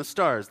moon, the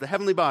stars, the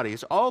heavenly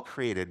bodies, all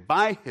created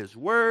by his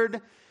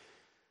word.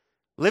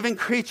 Living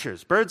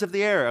creatures, birds of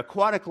the air,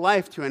 aquatic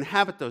life to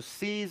inhabit those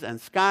seas and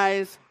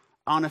skies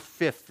on a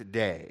fifth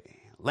day.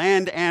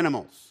 Land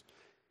animals,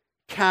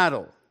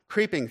 cattle,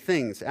 creeping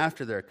things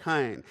after their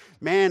kind.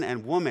 Man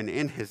and woman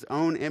in his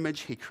own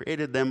image, he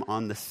created them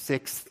on the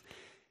sixth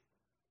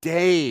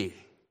day.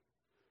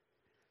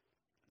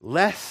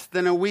 Less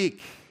than a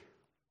week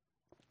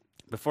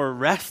before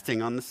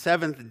resting on the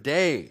seventh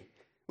day,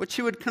 which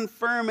he would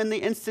confirm in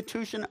the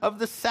institution of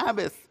the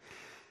Sabbath.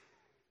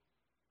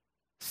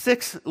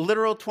 6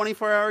 literal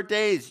 24-hour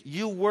days,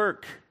 you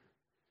work.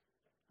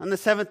 On the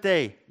seventh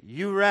day,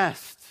 you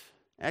rest.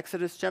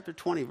 Exodus chapter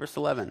 20, verse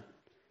 11.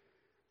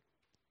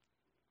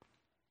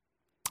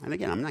 And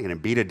again, I'm not going to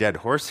beat a dead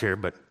horse here,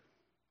 but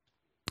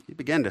you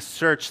begin to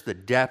search the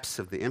depths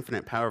of the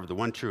infinite power of the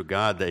one true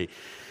God.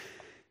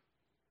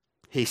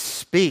 He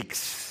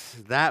speaks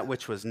that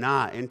which was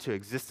not into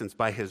existence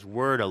by his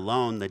word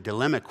alone. The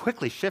dilemma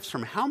quickly shifts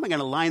from how am I going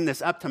to line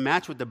this up to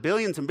match with the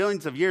billions and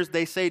billions of years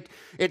they say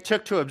it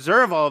took to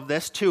observe all of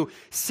this to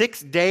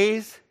 6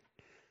 days,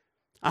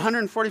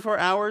 144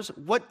 hours.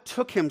 What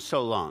took him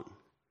so long?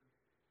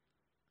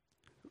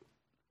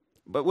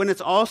 But when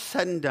it's all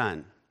said and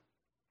done,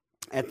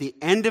 at the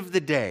end of the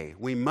day,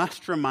 we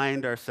must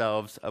remind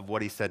ourselves of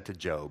what he said to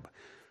Job.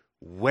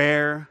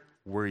 Where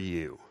were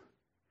you?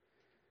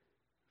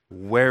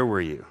 Where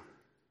were you?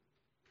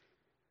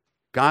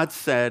 God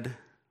said,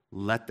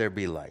 let there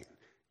be light.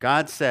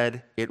 God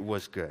said it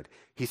was good.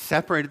 He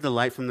separated the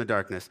light from the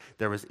darkness.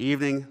 There was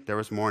evening, there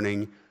was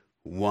morning,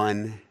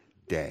 one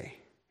day.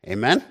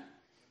 Amen?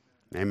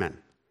 Amen.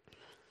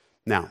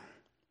 Now,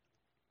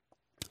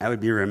 I would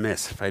be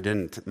remiss if I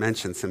didn't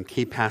mention some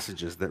key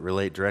passages that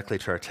relate directly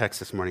to our text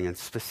this morning, and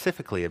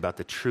specifically about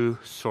the true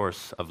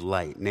source of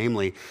light,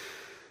 namely,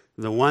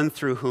 the one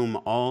through whom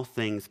all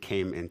things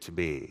came into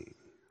being,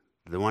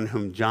 the one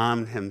whom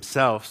John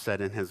himself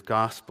said in his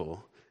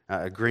gospel,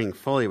 agreeing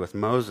fully with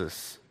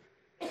Moses,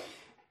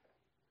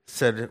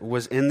 said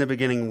was in the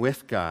beginning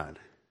with God,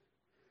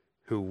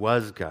 who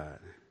was God.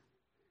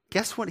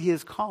 Guess what he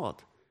is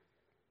called?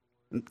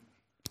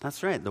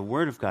 That's right, the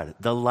Word of God,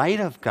 the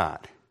light of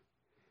God.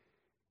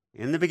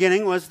 In the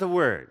beginning was the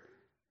Word.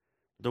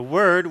 The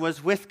Word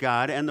was with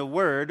God, and the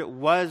Word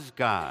was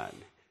God.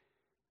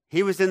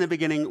 He was in the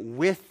beginning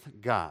with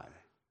God.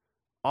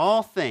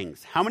 All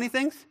things, how many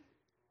things?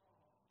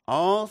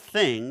 All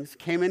things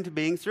came into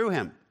being through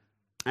him.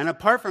 And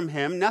apart from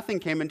him, nothing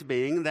came into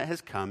being that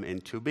has come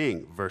into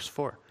being. Verse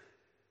 4.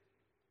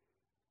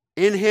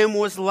 In him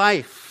was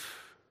life,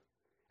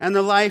 and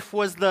the life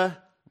was the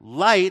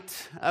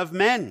light of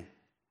men.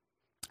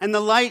 And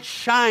the light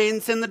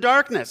shines in the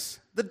darkness.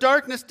 The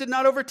darkness did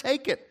not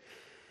overtake it.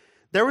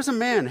 There was a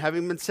man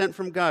having been sent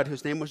from God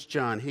whose name was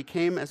John. He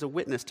came as a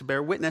witness to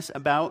bear witness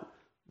about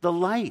the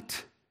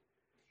light,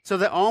 so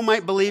that all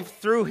might believe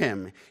through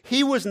him.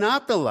 He was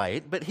not the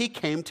light, but he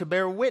came to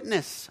bear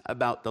witness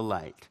about the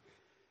light.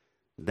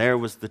 There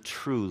was the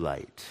true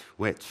light,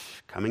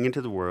 which, coming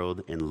into the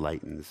world,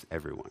 enlightens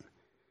everyone.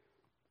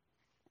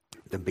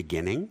 The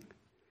beginning,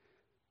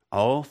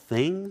 all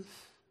things,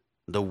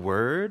 the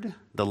Word,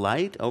 the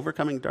light,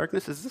 overcoming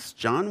darkness. Is this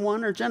John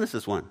 1 or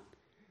Genesis 1?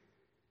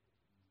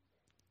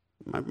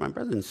 My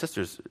brothers and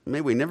sisters,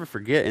 may we never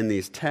forget in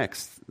these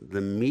texts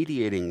the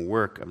mediating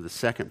work of the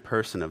second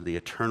person of the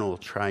eternal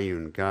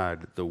triune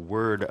God, the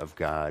Word of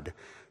God,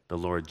 the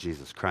Lord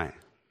Jesus Christ.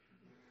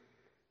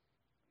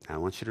 Now, I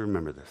want you to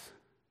remember this.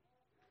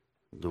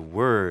 The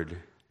Word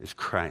is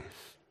Christ,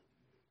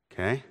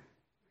 okay?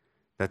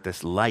 That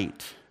this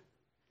light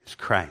is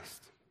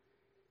Christ.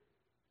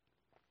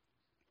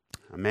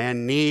 A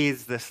man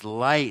needs this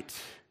light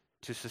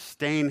to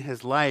sustain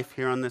his life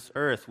here on this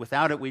earth.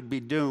 Without it, we'd be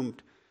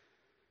doomed.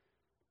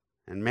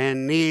 And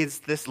man needs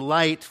this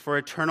light for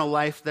eternal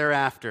life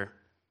thereafter.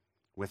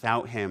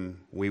 Without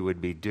him, we would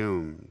be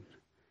doomed.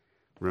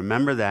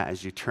 Remember that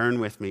as you turn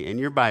with me in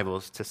your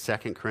Bibles to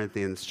 2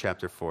 Corinthians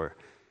chapter 4.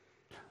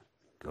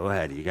 Go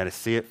ahead. You got to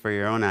see it for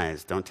your own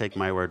eyes. Don't take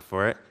my word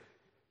for it.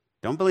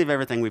 Don't believe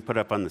everything we put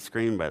up on the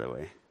screen, by the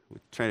way. We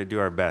try to do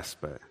our best,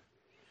 but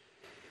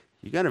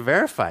you got to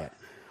verify it.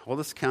 Hold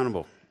us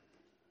accountable.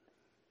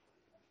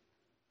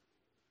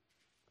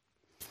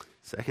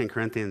 2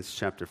 Corinthians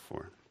chapter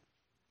 4.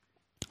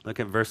 Look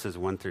at verses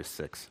 1 through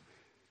 6.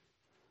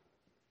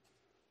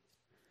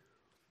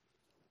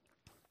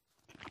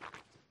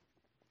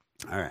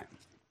 All right.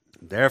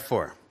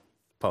 Therefore,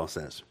 Paul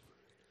says,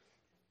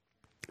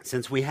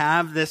 since we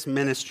have this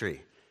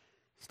ministry,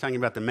 he's talking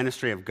about the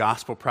ministry of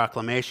gospel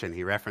proclamation.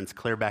 He referenced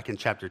clear back in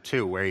chapter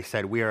 2, where he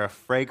said, we are a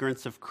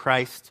fragrance of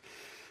Christ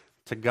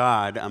to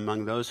God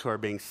among those who are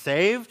being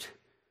saved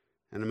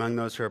and among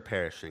those who are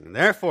perishing.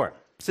 Therefore,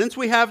 since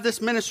we have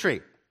this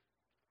ministry,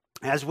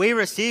 as we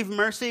receive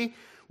mercy,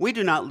 we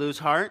do not lose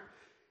heart.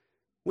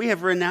 We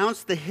have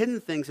renounced the hidden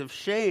things of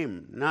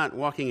shame, not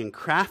walking in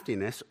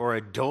craftiness or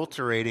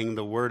adulterating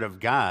the word of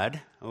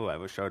God. Oh, I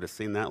wish I would have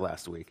seen that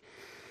last week.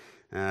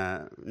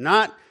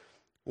 Not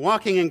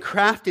walking in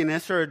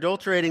craftiness or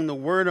adulterating the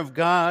word of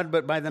God,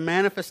 but by the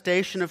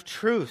manifestation of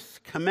truth,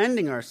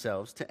 commending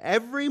ourselves to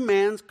every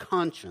man's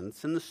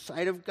conscience in the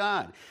sight of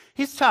God.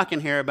 He's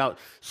talking here about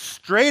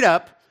straight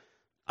up,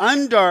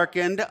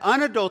 undarkened,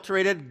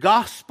 unadulterated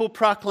gospel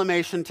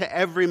proclamation to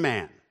every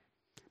man.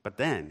 But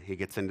then he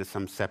gets into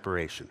some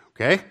separation,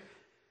 okay?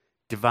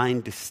 Divine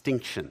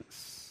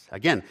distinctions.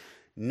 Again,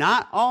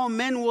 not all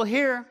men will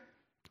hear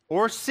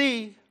or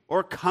see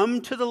or come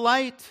to the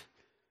light.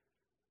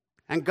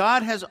 And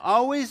God has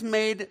always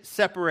made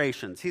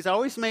separations. He's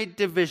always made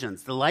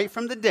divisions. The light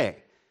from the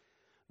day,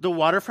 the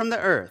water from the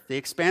earth, the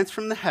expanse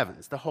from the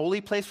heavens, the holy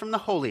place from the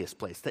holiest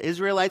place, the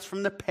Israelites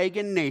from the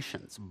pagan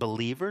nations,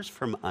 believers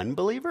from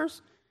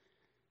unbelievers.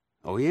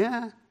 Oh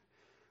yeah.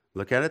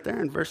 Look at it there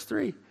in verse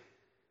 3.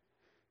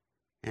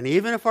 And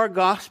even if our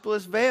gospel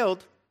is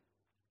veiled,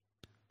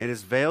 it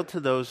is veiled to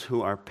those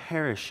who are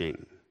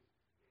perishing,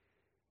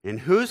 in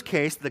whose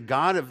case the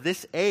God of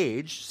this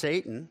age,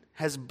 Satan,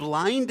 has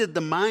blinded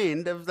the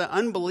mind of the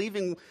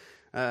unbelieving,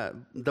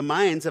 the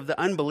minds of the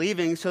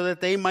unbelieving, so that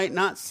they might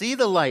not see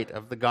the light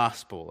of the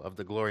gospel of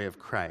the glory of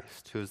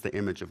Christ, who is the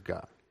image of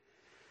God.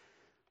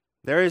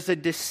 There is a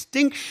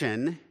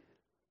distinction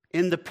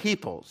in the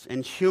peoples,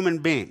 in human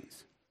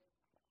beings.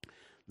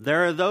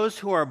 There are those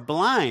who are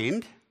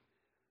blind,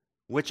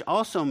 which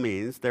also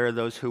means there are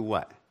those who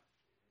what?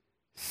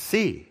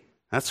 See.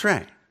 That's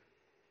right.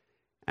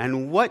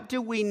 And what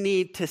do we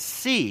need to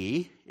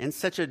see in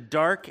such a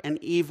dark and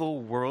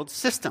evil world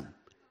system?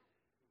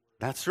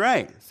 That's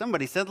right.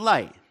 Somebody said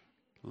light.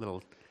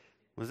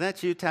 Was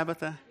that you,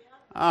 Tabitha?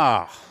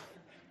 Oh,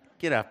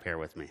 get up here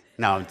with me.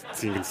 No,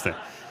 you can stay.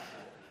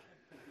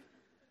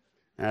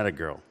 Atta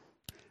girl.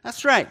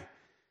 That's right.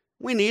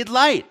 We need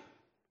light.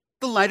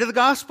 The light of the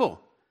gospel.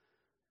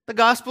 The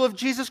gospel of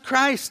Jesus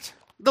Christ.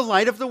 The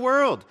light of the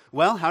world.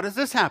 Well, how does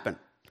this happen?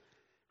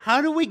 How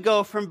do we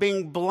go from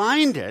being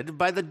blinded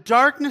by the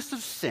darkness of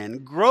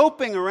sin,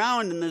 groping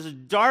around in this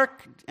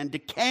dark and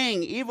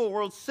decaying evil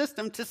world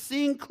system, to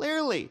seeing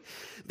clearly?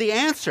 The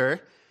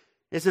answer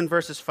is in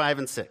verses 5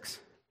 and 6.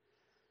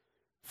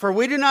 For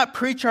we do not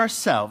preach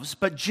ourselves,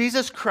 but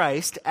Jesus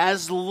Christ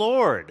as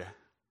Lord.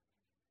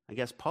 I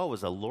guess Paul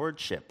was a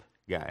lordship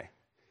guy.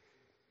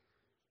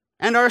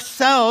 And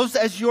ourselves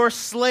as your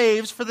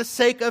slaves for the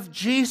sake of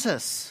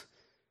Jesus.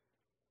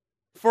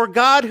 For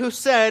God, who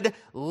said,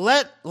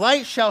 "Let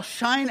light shall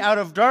shine out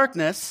of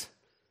darkness,"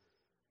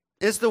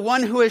 is the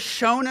one who has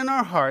shone in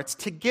our hearts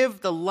to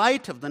give the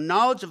light of the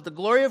knowledge of the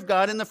glory of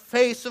God in the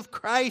face of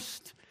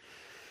Christ.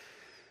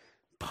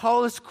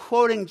 Paul is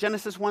quoting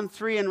Genesis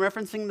 1:3 and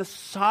referencing the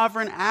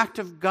sovereign act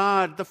of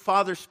God, the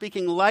Father,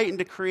 speaking light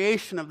into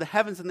creation of the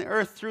heavens and the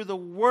earth through the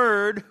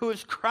Word, who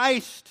is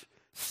Christ,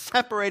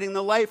 separating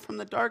the light from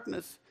the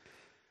darkness.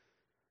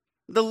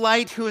 The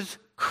light who is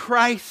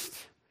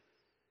Christ.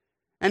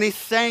 And he's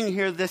saying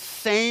here, this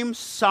same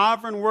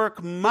sovereign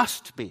work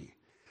must be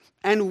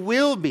and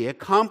will be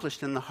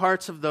accomplished in the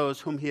hearts of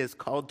those whom he has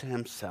called to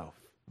himself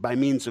by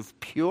means of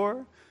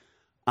pure,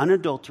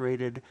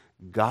 unadulterated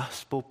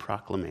gospel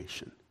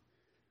proclamation.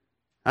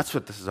 That's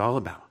what this is all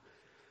about.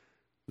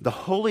 The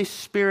Holy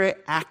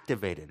Spirit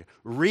activated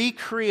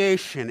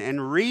recreation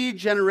and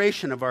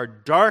regeneration of our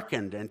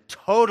darkened and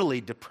totally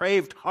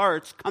depraved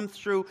hearts come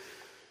through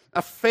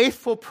a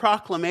faithful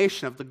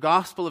proclamation of the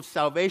gospel of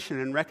salvation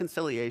and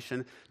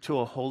reconciliation to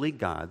a holy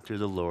God through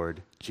the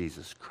Lord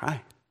Jesus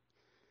Christ.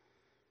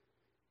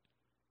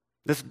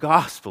 This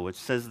gospel, which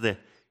says the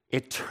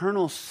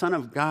eternal Son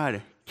of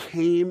God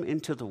came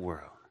into the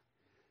world.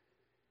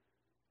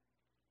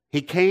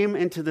 He came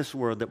into this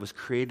world that was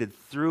created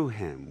through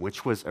him,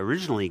 which was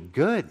originally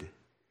good,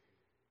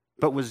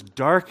 but was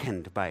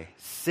darkened by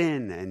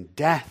sin and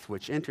death,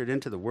 which entered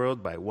into the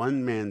world by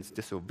one man's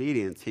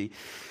disobedience. He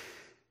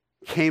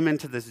came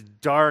into this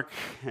dark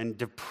and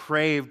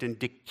depraved and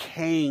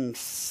decaying,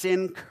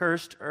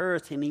 sin-cursed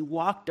earth, and he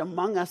walked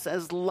among us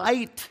as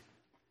light.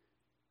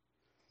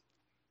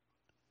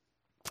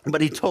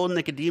 But he told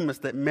Nicodemus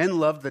that men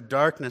loved the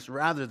darkness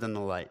rather than the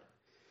light.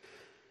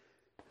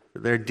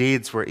 Their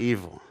deeds were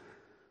evil.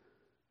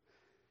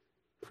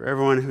 For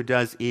everyone who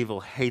does evil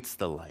hates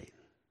the light,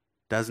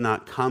 does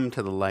not come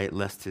to the light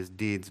lest his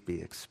deeds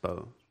be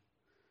exposed.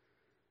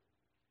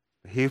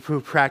 He who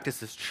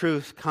practices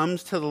truth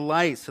comes to the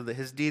light so that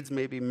his deeds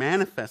may be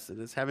manifested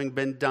as having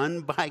been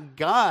done by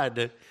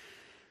God.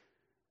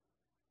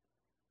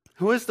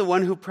 Who is the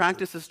one who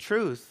practices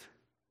truth?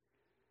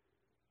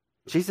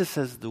 Jesus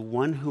says, the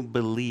one who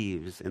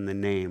believes in the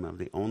name of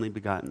the only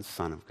begotten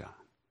Son of God.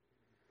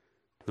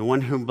 The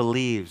one who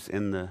believes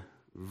in the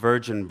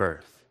virgin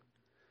birth,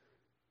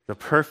 the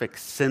perfect,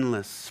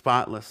 sinless,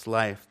 spotless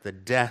life, the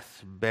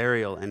death,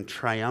 burial, and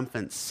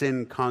triumphant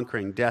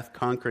sin-conquering,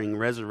 death-conquering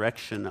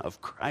resurrection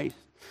of Christ.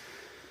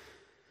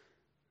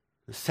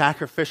 The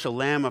sacrificial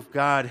Lamb of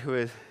God who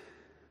is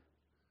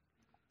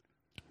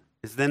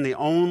then the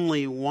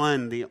only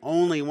one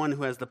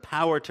who has the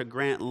power to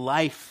grant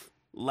life,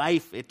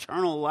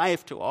 eternal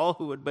life to all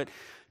who would but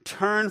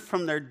turn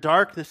from their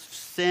darkness of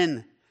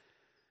sin,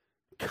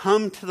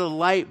 come to the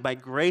light by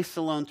grace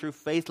alone, through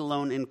faith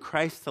alone, in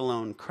Christ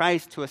alone.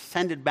 Christ who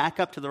ascended back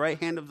up to the right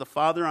hand of the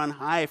Father on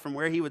high, from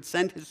where he would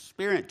send his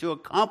Spirit to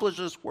accomplish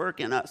this work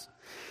in us.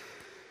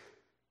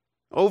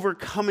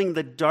 Overcoming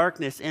the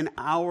darkness in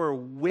our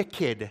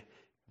wicked,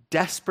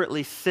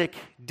 desperately sick,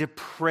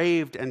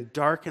 depraved, and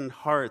darkened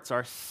hearts,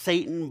 our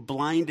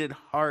Satan-blinded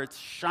hearts,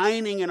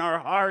 shining in our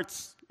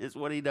hearts is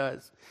what he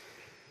does.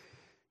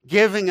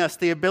 Giving us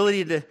the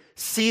ability to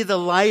see the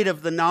light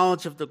of the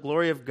knowledge of the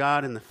glory of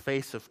God in the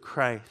face of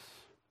Christ.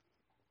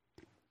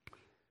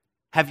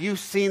 Have you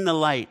seen the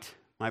light,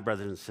 my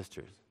brothers and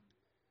sisters?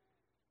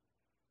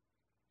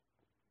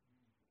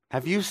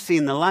 Have you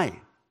seen the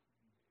light?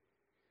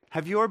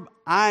 Have your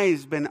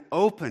eyes been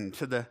opened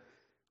to the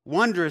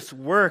wondrous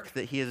work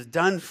that he has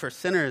done for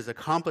sinners,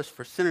 accomplished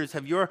for sinners?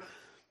 Have your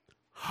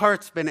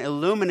hearts been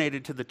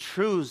illuminated to the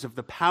truths of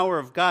the power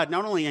of God,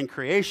 not only in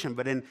creation,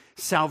 but in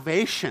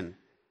salvation?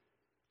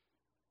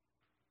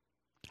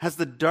 Has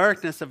the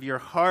darkness of your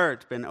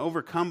heart been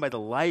overcome by the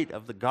light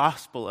of the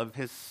gospel of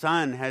his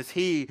Son? Has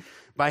he,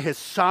 by his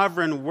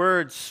sovereign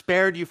word,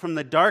 spared you from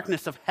the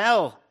darkness of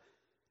hell?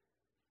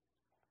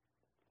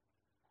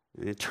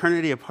 An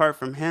eternity apart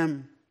from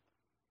him.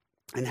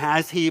 And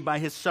has he, by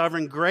his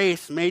sovereign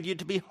grace, made you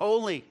to be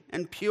holy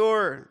and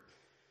pure?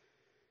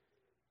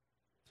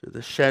 through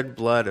the shed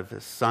blood of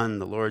his Son,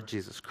 the Lord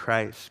Jesus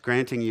Christ,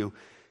 granting you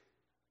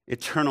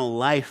eternal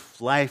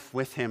life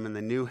with him in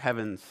the new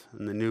heavens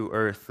and the new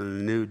earth and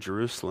the new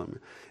Jerusalem.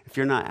 If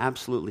you're not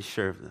absolutely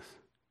sure of this,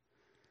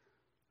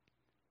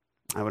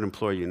 I would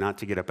implore you not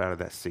to get up out of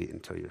that seat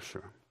until you're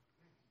sure.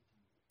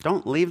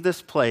 Don't leave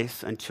this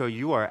place until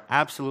you are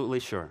absolutely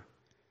sure.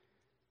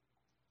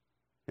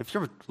 If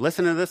you're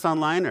listening to this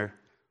online or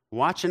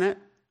watching it,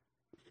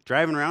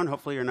 driving around,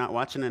 hopefully you're not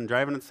watching and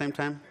driving at the same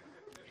time.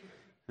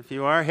 If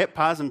you are, hit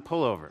pause and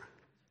pull over.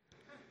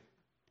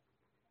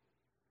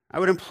 I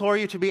would implore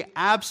you to be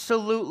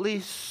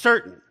absolutely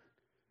certain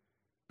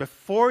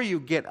before you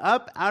get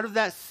up out of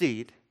that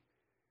seat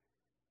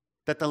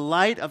that the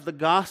light of the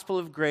gospel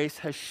of grace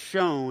has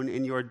shone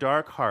in your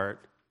dark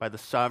heart by the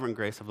sovereign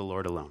grace of the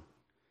Lord alone.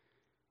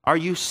 Are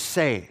you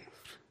saved?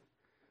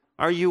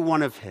 Are you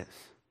one of his?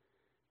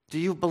 Do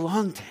you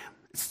belong to him?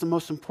 It's the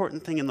most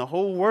important thing in the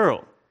whole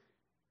world.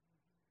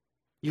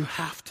 You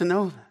have to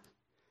know that.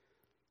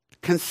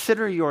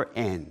 Consider your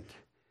end.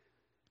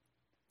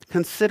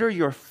 Consider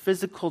your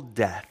physical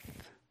death.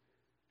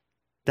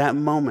 That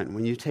moment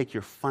when you take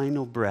your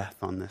final breath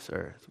on this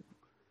earth.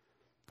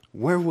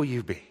 Where will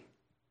you be?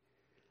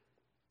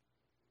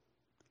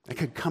 It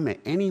could come at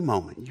any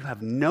moment. You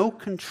have no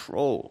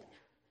control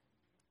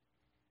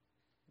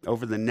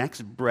over the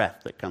next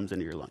breath that comes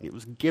into your lung. It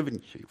was given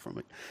to you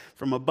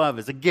from above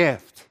as a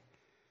gift.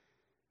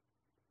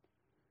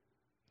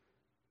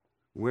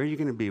 Where are you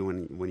going to be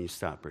when you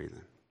stop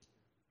breathing?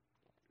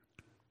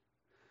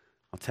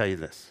 I'll tell you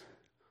this.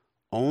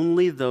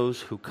 Only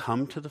those who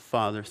come to the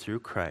Father through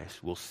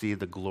Christ will see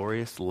the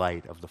glorious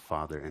light of the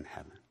Father in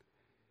heaven.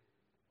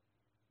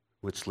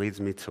 Which leads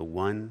me to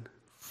one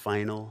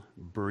final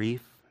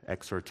brief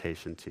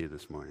exhortation to you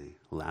this morning.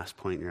 Last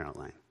point in your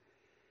outline.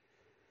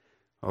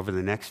 Over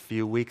the next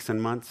few weeks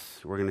and months,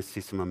 we're going to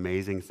see some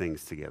amazing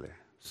things together.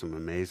 Some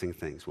amazing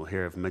things. We'll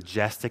hear of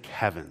majestic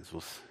heavens.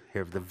 We'll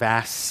hear of the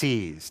vast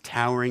seas,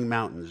 towering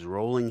mountains,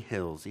 rolling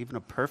hills, even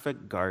a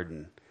perfect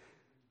garden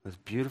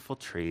with beautiful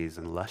trees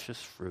and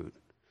luscious fruit.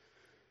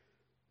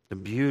 The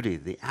beauty,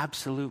 the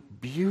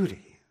absolute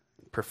beauty,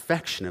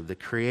 perfection of the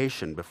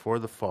creation before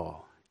the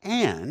fall.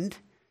 And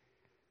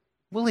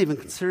we'll even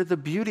consider the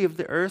beauty of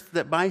the earth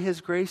that by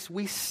his grace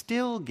we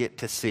still get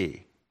to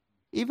see.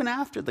 Even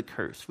after the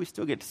curse, we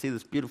still get to see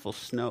this beautiful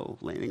snow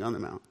landing on the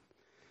mountain.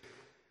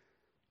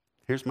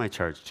 Here's my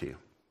charge to you.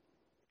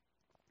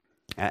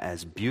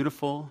 As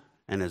beautiful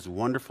and as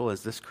wonderful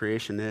as this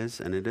creation is,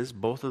 and it is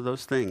both of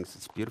those things,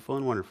 it's beautiful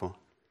and wonderful,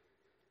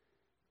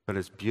 but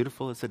as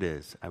beautiful as it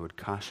is, I would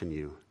caution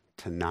you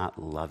to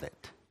not love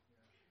it.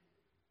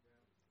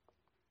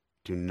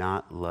 Do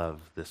not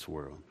love this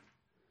world.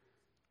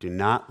 Do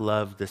not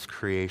love this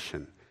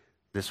creation,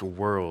 this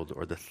world,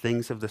 or the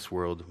things of this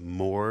world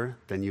more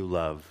than you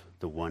love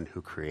the one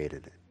who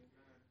created it.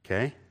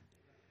 Okay?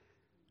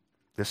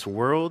 This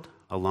world,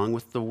 along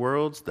with the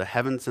worlds, the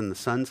heavens and the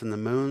suns and the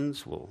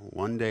moons, will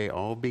one day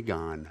all be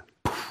gone.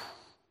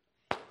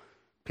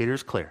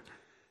 Peter's clear.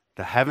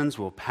 The heavens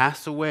will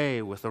pass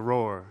away with a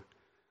roar.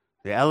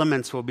 The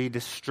elements will be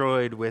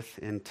destroyed with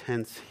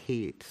intense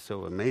heat.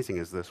 So amazing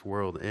as this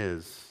world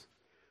is,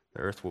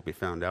 the earth will be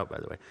found out, by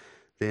the way.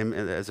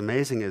 As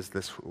amazing as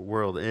this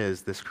world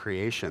is, this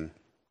creation,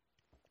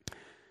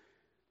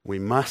 we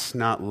must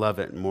not love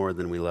it more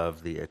than we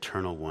love the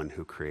eternal one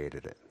who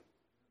created it.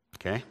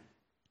 Okay?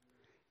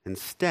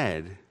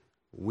 Instead,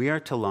 we are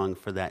to long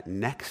for that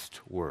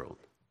next world,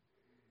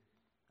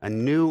 a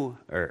new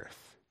earth,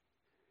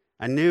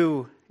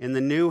 in the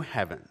new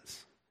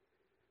heavens.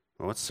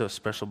 Well, what's so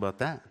special about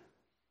that?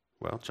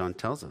 Well, John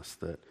tells us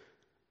that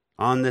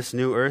on this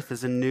new earth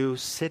is a new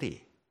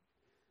city.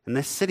 And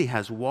this city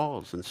has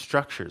walls and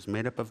structures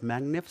made up of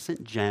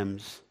magnificent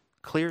gems,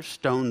 clear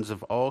stones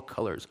of all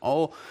colors,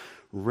 all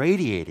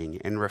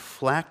radiating and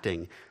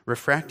refracting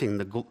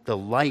the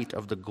light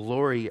of the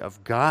glory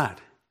of God.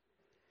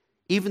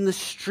 Even the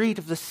street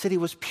of the city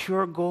was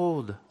pure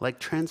gold, like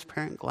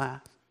transparent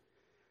glass.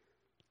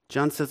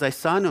 John says, I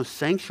saw no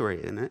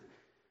sanctuary in it,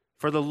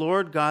 for the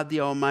Lord God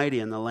the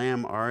Almighty and the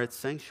Lamb are its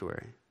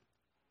sanctuary.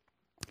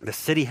 The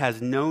city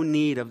has no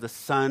need of the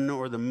sun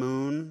or the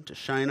moon to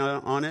shine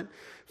on it,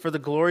 for the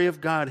glory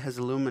of God has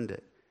illumined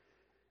it.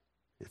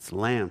 Its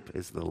lamp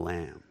is the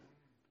Lamb.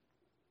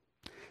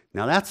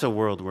 Now that's a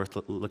world worth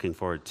looking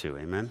forward to,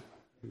 amen?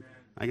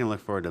 I can look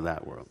forward to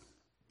that world.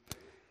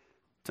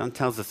 John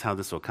tells us how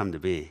this will come to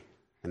be,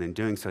 and in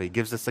doing so, he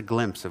gives us a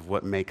glimpse of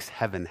what makes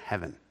heaven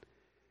heaven.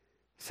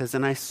 He says,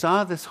 and I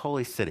saw this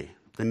holy city,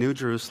 the New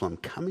Jerusalem,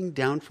 coming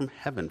down from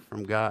heaven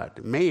from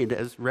God, made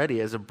as ready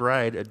as a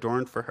bride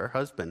adorned for her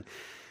husband.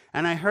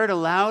 And I heard a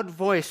loud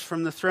voice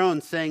from the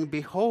throne saying,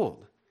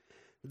 behold,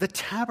 the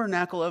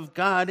tabernacle of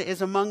God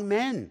is among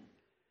men,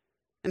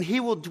 and he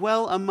will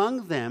dwell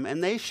among them,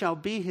 and they shall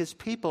be his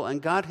people,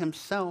 and God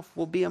himself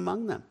will be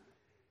among them.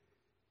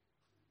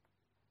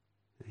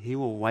 He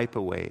will wipe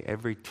away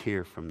every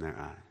tear from their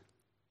eye.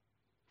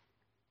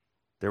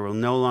 There will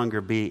no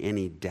longer be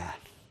any death.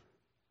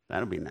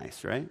 That'll be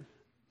nice, right?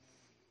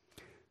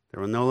 There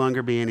will no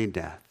longer be any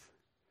death,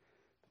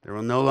 There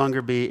will no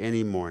longer be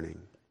any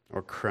mourning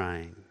or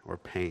crying or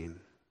pain.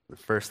 The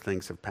first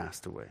things have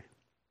passed away.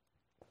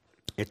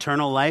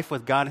 Eternal life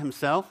with God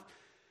himself,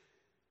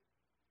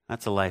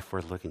 that's a life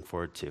worth looking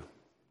forward to.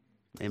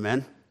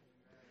 Amen?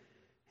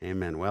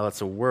 Amen. Well,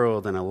 it's a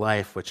world and a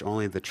life which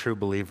only the true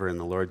believer in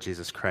the Lord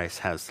Jesus Christ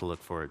has to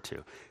look forward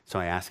to. So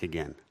I ask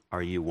again,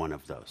 are you one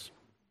of those?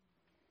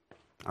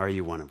 Are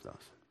you one of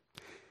those?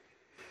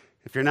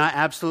 If you're not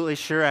absolutely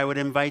sure, I would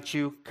invite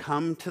you,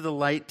 come to the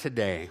light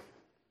today.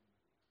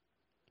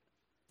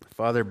 The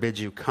Father bids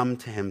you come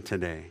to him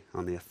today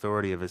on the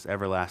authority of his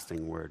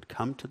everlasting word.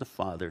 Come to the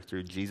Father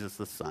through Jesus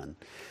the Son.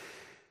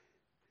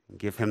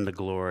 Give him the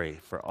glory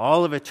for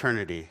all of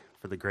eternity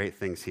for the great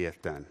things he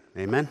hath done.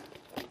 Amen?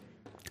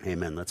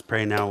 Amen. Let's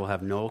pray now. We'll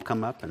have Noel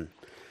come up and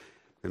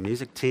the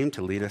music team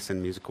to lead us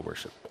in musical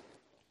worship.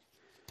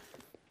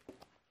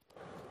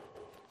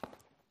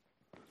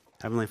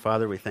 Heavenly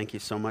Father, we thank you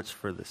so much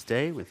for this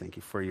day. We thank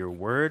you for your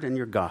word and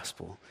your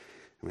gospel.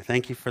 And we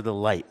thank you for the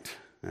light,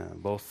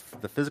 both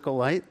the physical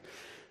light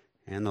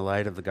and the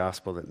light of the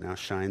gospel that now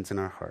shines in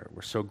our heart.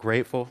 We're so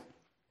grateful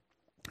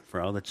for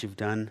all that you've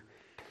done.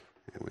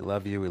 And we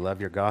love you. We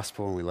love your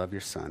gospel and we love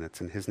your Son.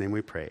 It's in his name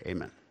we pray.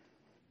 Amen.